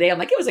at the end of the day, I'm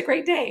like, it was a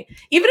great day.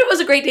 Even if it was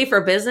a great day for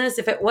business,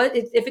 if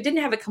it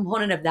didn't have a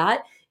component of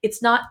that,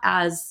 it's not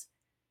as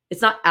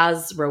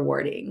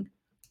rewarding.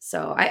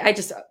 So I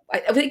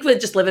think we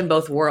just live in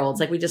both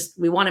worlds. Like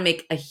we want to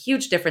make a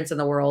huge difference in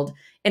the world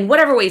in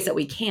whatever ways that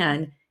we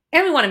can.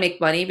 And we want to make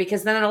money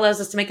because then it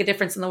allows us to make a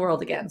difference in the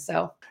world again.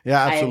 So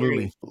yeah,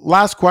 absolutely.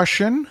 Last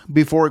question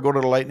before we go to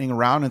the lightning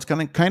round. It's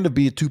going to kind of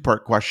be a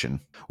two-part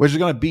question, which is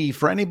going to be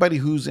for anybody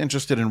who's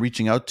interested in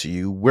reaching out to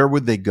you, where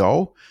would they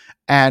go?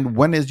 And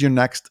when is your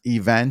next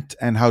event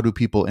and how do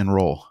people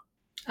enroll?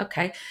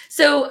 Okay.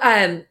 So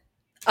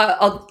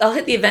I'll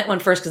hit the event one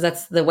first because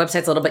that's the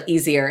website's a little bit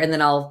easier. And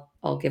then I'll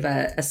give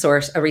a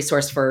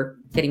resource for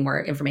getting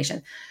more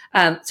information.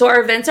 So our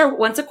events are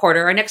once a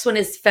quarter. Our next one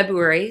is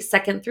February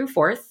 2nd through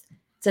 4th.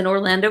 It's in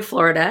Orlando,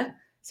 Florida.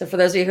 So for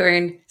those of you who are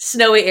in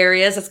snowy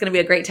areas, that's going to be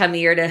a great time of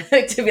year to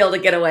be able to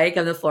get away,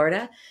 come to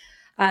Florida.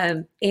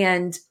 And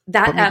that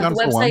the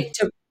website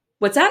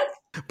what's that?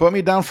 Put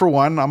me down for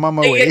one. I'm on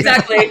my way.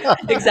 Exactly.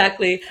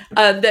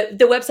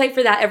 The website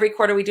for that, every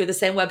quarter we do the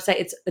same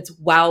website. It's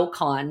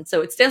WowCon.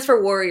 So it stands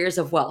for Warriors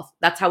of Wealth.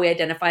 That's how we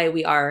identify.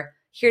 We are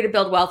here to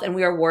build wealth, and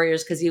we are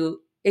warriors because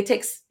it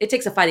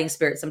takes a fighting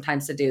spirit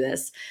sometimes to do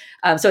this.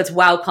 So it's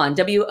WowCon,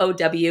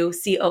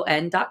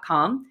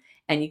 WOWCON.com.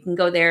 And you can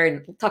go there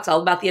and it talks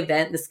all about the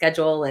event, the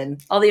schedule, and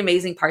all the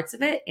amazing parts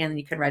of it. And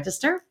you can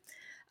register.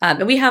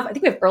 And I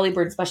think we have early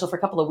bird special for a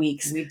couple of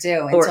weeks. We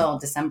do until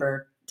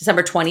December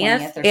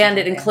 20th.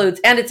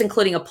 And it's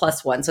including a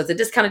 +1. So it's a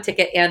discounted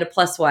ticket and a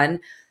 +1.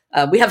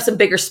 We have some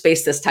bigger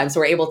space this time, so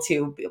we're able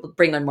to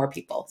bring on more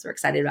people. So we're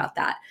excited about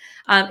that.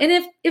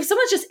 And if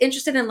someone's just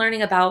interested in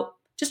learning about,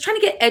 just trying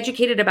to get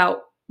educated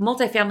about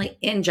multifamily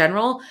in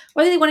general,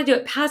 whether they want to do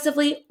it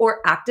passively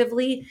or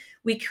actively,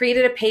 we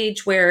created a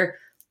page where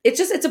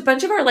it's a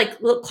bunch of our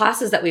like little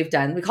classes that we've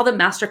done. We call them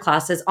master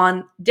classes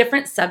on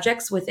different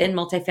subjects within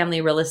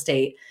multifamily real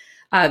estate.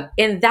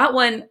 And that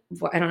one,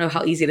 I don't know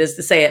how easy it is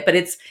to say it, but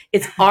it's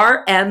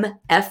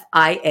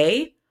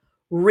RMFIA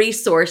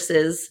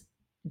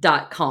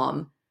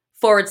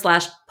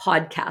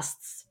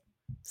resources.com/podcasts.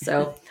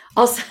 So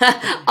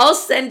I'll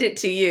send it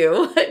to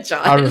you,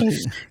 John.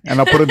 And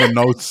I'll put it in the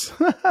notes.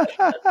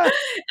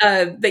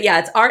 But yeah,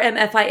 it's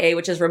RMFIA,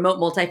 which is Remote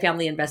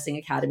Multifamily Investing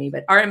Academy,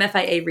 but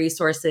RMFIA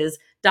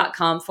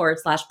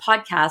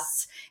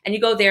resources.com/podcasts. And you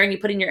go there and you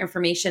put in your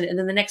information. And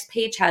then the next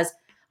page has, I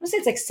want to say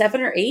it's like 7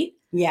 or 8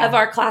 of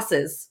our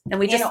classes. And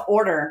we just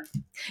order.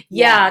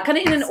 Kind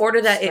of in an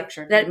order that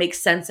it makes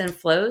sense and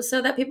flows so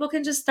that people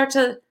can just start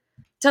to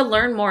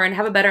learn more and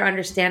have a better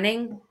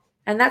understanding.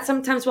 And that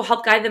sometimes will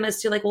help guide them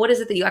as to like, what is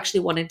it that you actually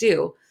want to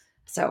do?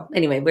 So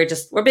anyway, we're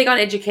big on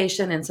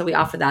education. And so we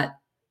offer that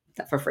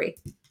for free.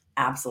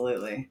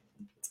 Absolutely.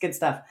 It's good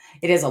stuff.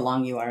 It is a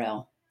long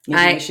URL.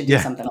 Maybe we should do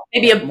something.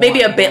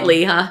 Maybe a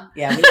bit.ly, huh?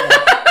 Yeah, we need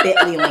a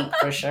bit.ly link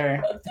for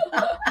sure.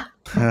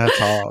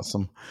 That's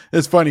awesome.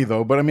 It's funny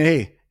though, but I mean,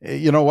 hey,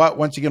 you know what?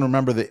 Once you can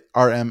remember the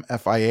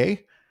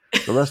RMFIA,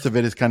 the rest of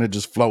it is kind of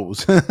just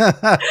flows.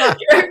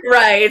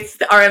 Right. It's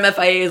the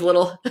RMFIA is a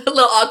little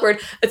awkward.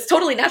 It's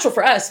totally natural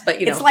for us,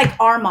 but it's like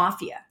our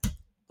mafia.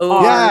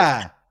 Oh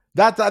yeah.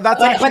 That's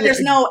but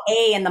there's no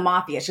A in the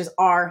mafia. It's just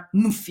our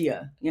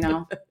mafia, you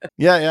know?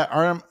 Yeah. Yeah.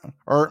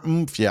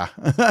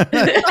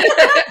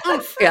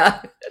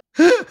 Yeah.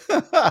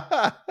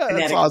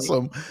 That's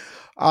awesome.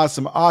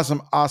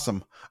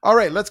 All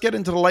right, let's get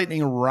into the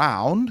lightning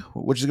round,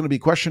 which is going to be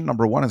question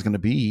number 1 is going to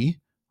be,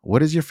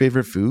 what is your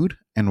favorite food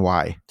and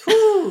why?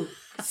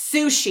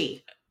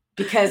 Sushi,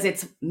 because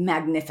it's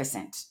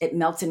magnificent. It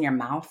melts in your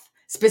mouth,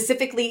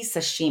 specifically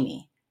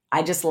sashimi.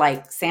 I just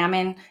like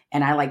salmon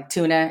and I like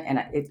tuna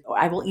and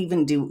I will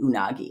even do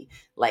unagi.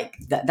 Like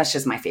that's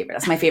just my favorite.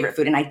 That's my favorite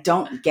food. And I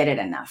don't get it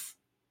enough.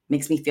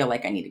 Makes me feel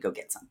like I need to go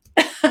get some.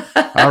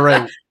 All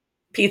right.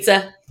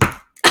 Pizza.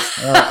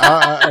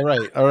 All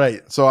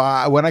right. So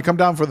when I come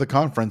down for the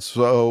conference,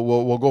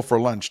 we'll go for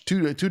lunch.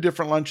 Two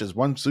different lunches.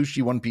 One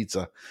sushi, one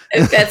pizza.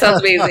 That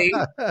sounds amazing.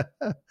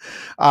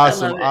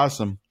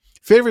 Awesome.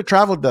 Favorite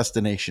travel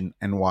destination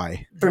and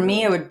why? For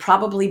me, it would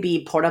probably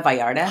be Puerto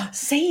Vallarta.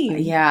 Same.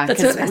 Yeah,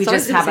 because we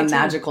just have a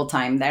magical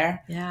time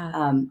there. Yeah.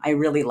 I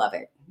really love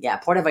it. Yeah,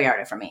 Puerto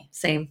Vallarta for me.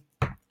 Same.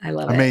 I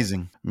love it.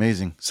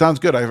 Amazing. Sounds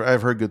good.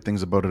 I've heard good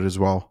things about it as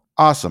well.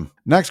 Awesome.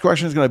 Next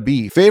question is going to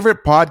be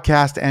favorite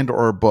podcast and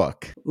or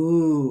book.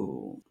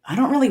 Ooh, I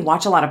don't really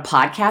watch a lot of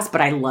podcasts, but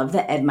I love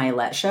the Ed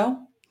Milet show.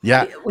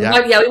 Yeah. We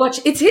watch.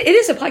 It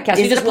is a podcast.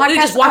 You just watch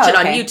it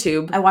on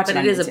YouTube. I watch it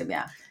on YouTube.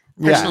 Yeah.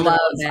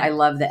 I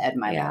love the Ed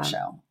Milet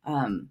show.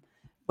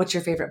 What's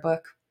your favorite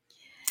book?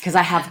 Because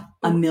I have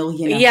a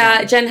million.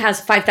 Jen has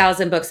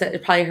 5,000 books that are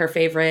probably her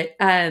favorite.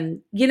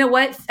 You know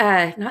what?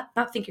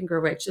 Not Think and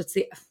Grow Rich. It's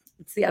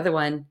the other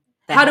one.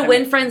 How to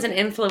Win Friends and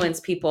Influence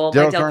People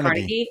by Dale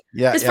Carnegie.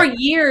 Yeah. Because for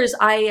years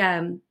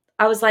I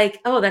was like,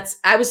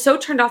 I was so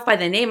turned off by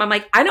the name. I'm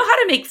like, I know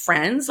how to make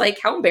friends. Like,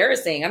 how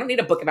embarrassing. I don't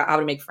need a book about how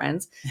to make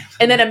friends.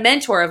 And then a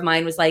mentor of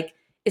mine was like,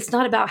 it's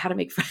not about how to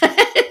make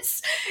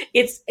friends.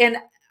 And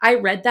I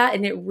read that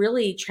and it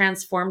really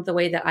transformed the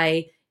way that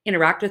I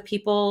interact with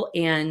people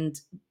and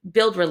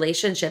build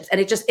relationships.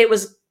 And it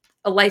was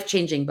a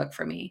life-changing book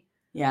for me.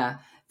 Yeah.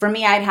 For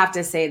me, I'd have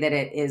to say that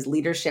it is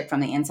Leadership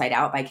from the Inside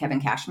Out by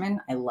Kevin Cashman.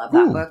 I love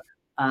that book.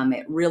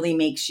 It really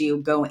makes you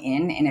go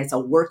in and it's a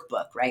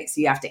workbook, right? So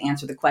you have to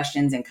answer the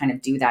questions and kind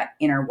of do that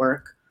inner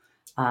work.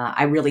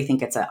 I really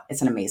think it's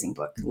an amazing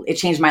book. It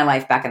changed my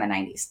life back in the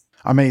 90s.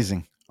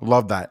 Amazing.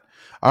 Love that.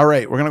 All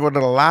right. We're going to go to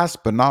the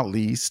last but not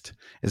least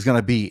is going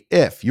to be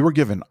if you were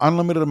given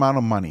unlimited amount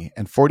of money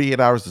and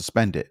 48 hours to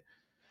spend it,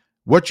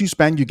 what you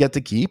spend, you get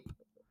to keep.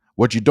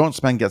 What you don't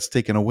spend gets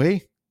taken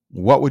away.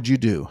 What would you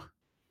do?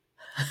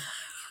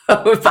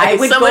 I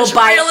would go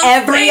buy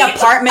every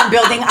apartment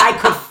building I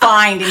could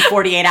find in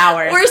 48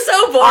 hours. We're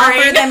so boring.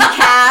 Offer them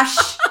cash,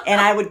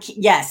 and I would.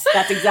 Yes,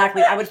 that's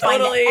exactly. I would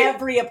find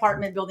every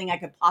apartment building I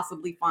could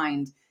possibly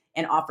find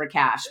and offer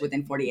cash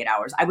within 48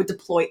 hours. I would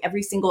deploy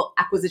every single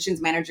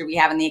acquisitions manager we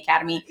have in the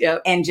academy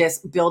and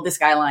just build the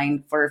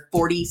skyline for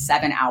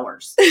 47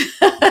 hours,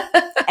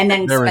 and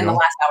then spend the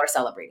last hour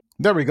celebrating.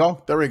 There we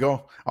go.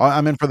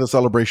 I'm in for the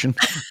celebration.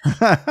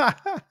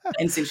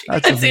 And sushi.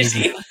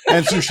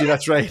 And sushi.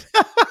 That's right.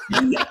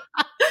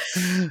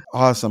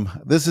 Awesome.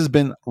 This has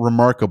been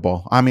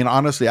remarkable. I mean,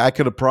 honestly, I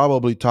could have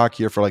probably talked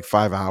here for like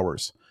 5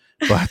 hours,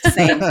 but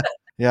same.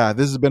 Yeah,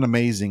 this has been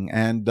amazing.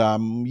 And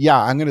yeah,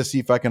 I'm going to see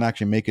if I can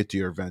actually make it to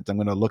your event. I'm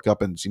going to look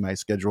up and see my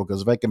schedule,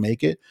 because if I can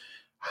make it,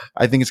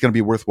 I think it's going to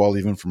be worthwhile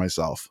even for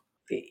myself.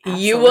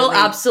 You will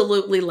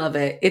absolutely love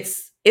it.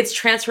 It's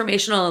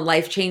transformational and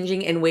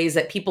life-changing in ways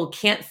that people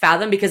can't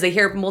fathom because they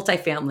hear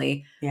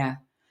multifamily. Yeah.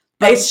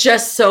 But it's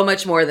just so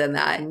much more than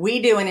that.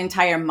 We do an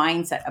entire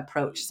mindset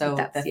approach. So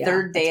the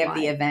third day of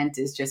the event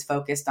is just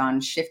focused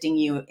on shifting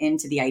you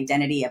into the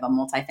identity of a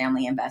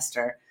multifamily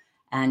investor.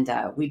 And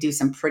we do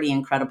some pretty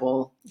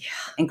incredible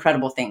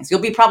things. You'll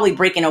be probably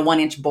breaking a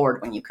 1-inch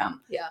board when you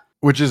come. Yeah.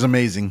 Which is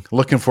amazing.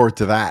 Looking forward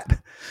to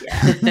that.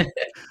 Yeah.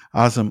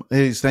 Awesome.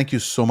 Hey, thank you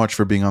so much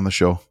for being on the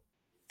show.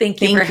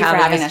 Thank you for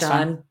having us,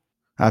 John.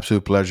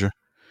 Absolute pleasure.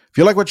 If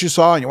you like what you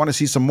saw and you want to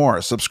see some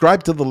more,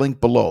 subscribe to the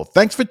link below.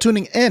 Thanks for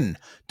tuning in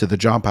to the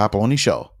John Papaloni Show.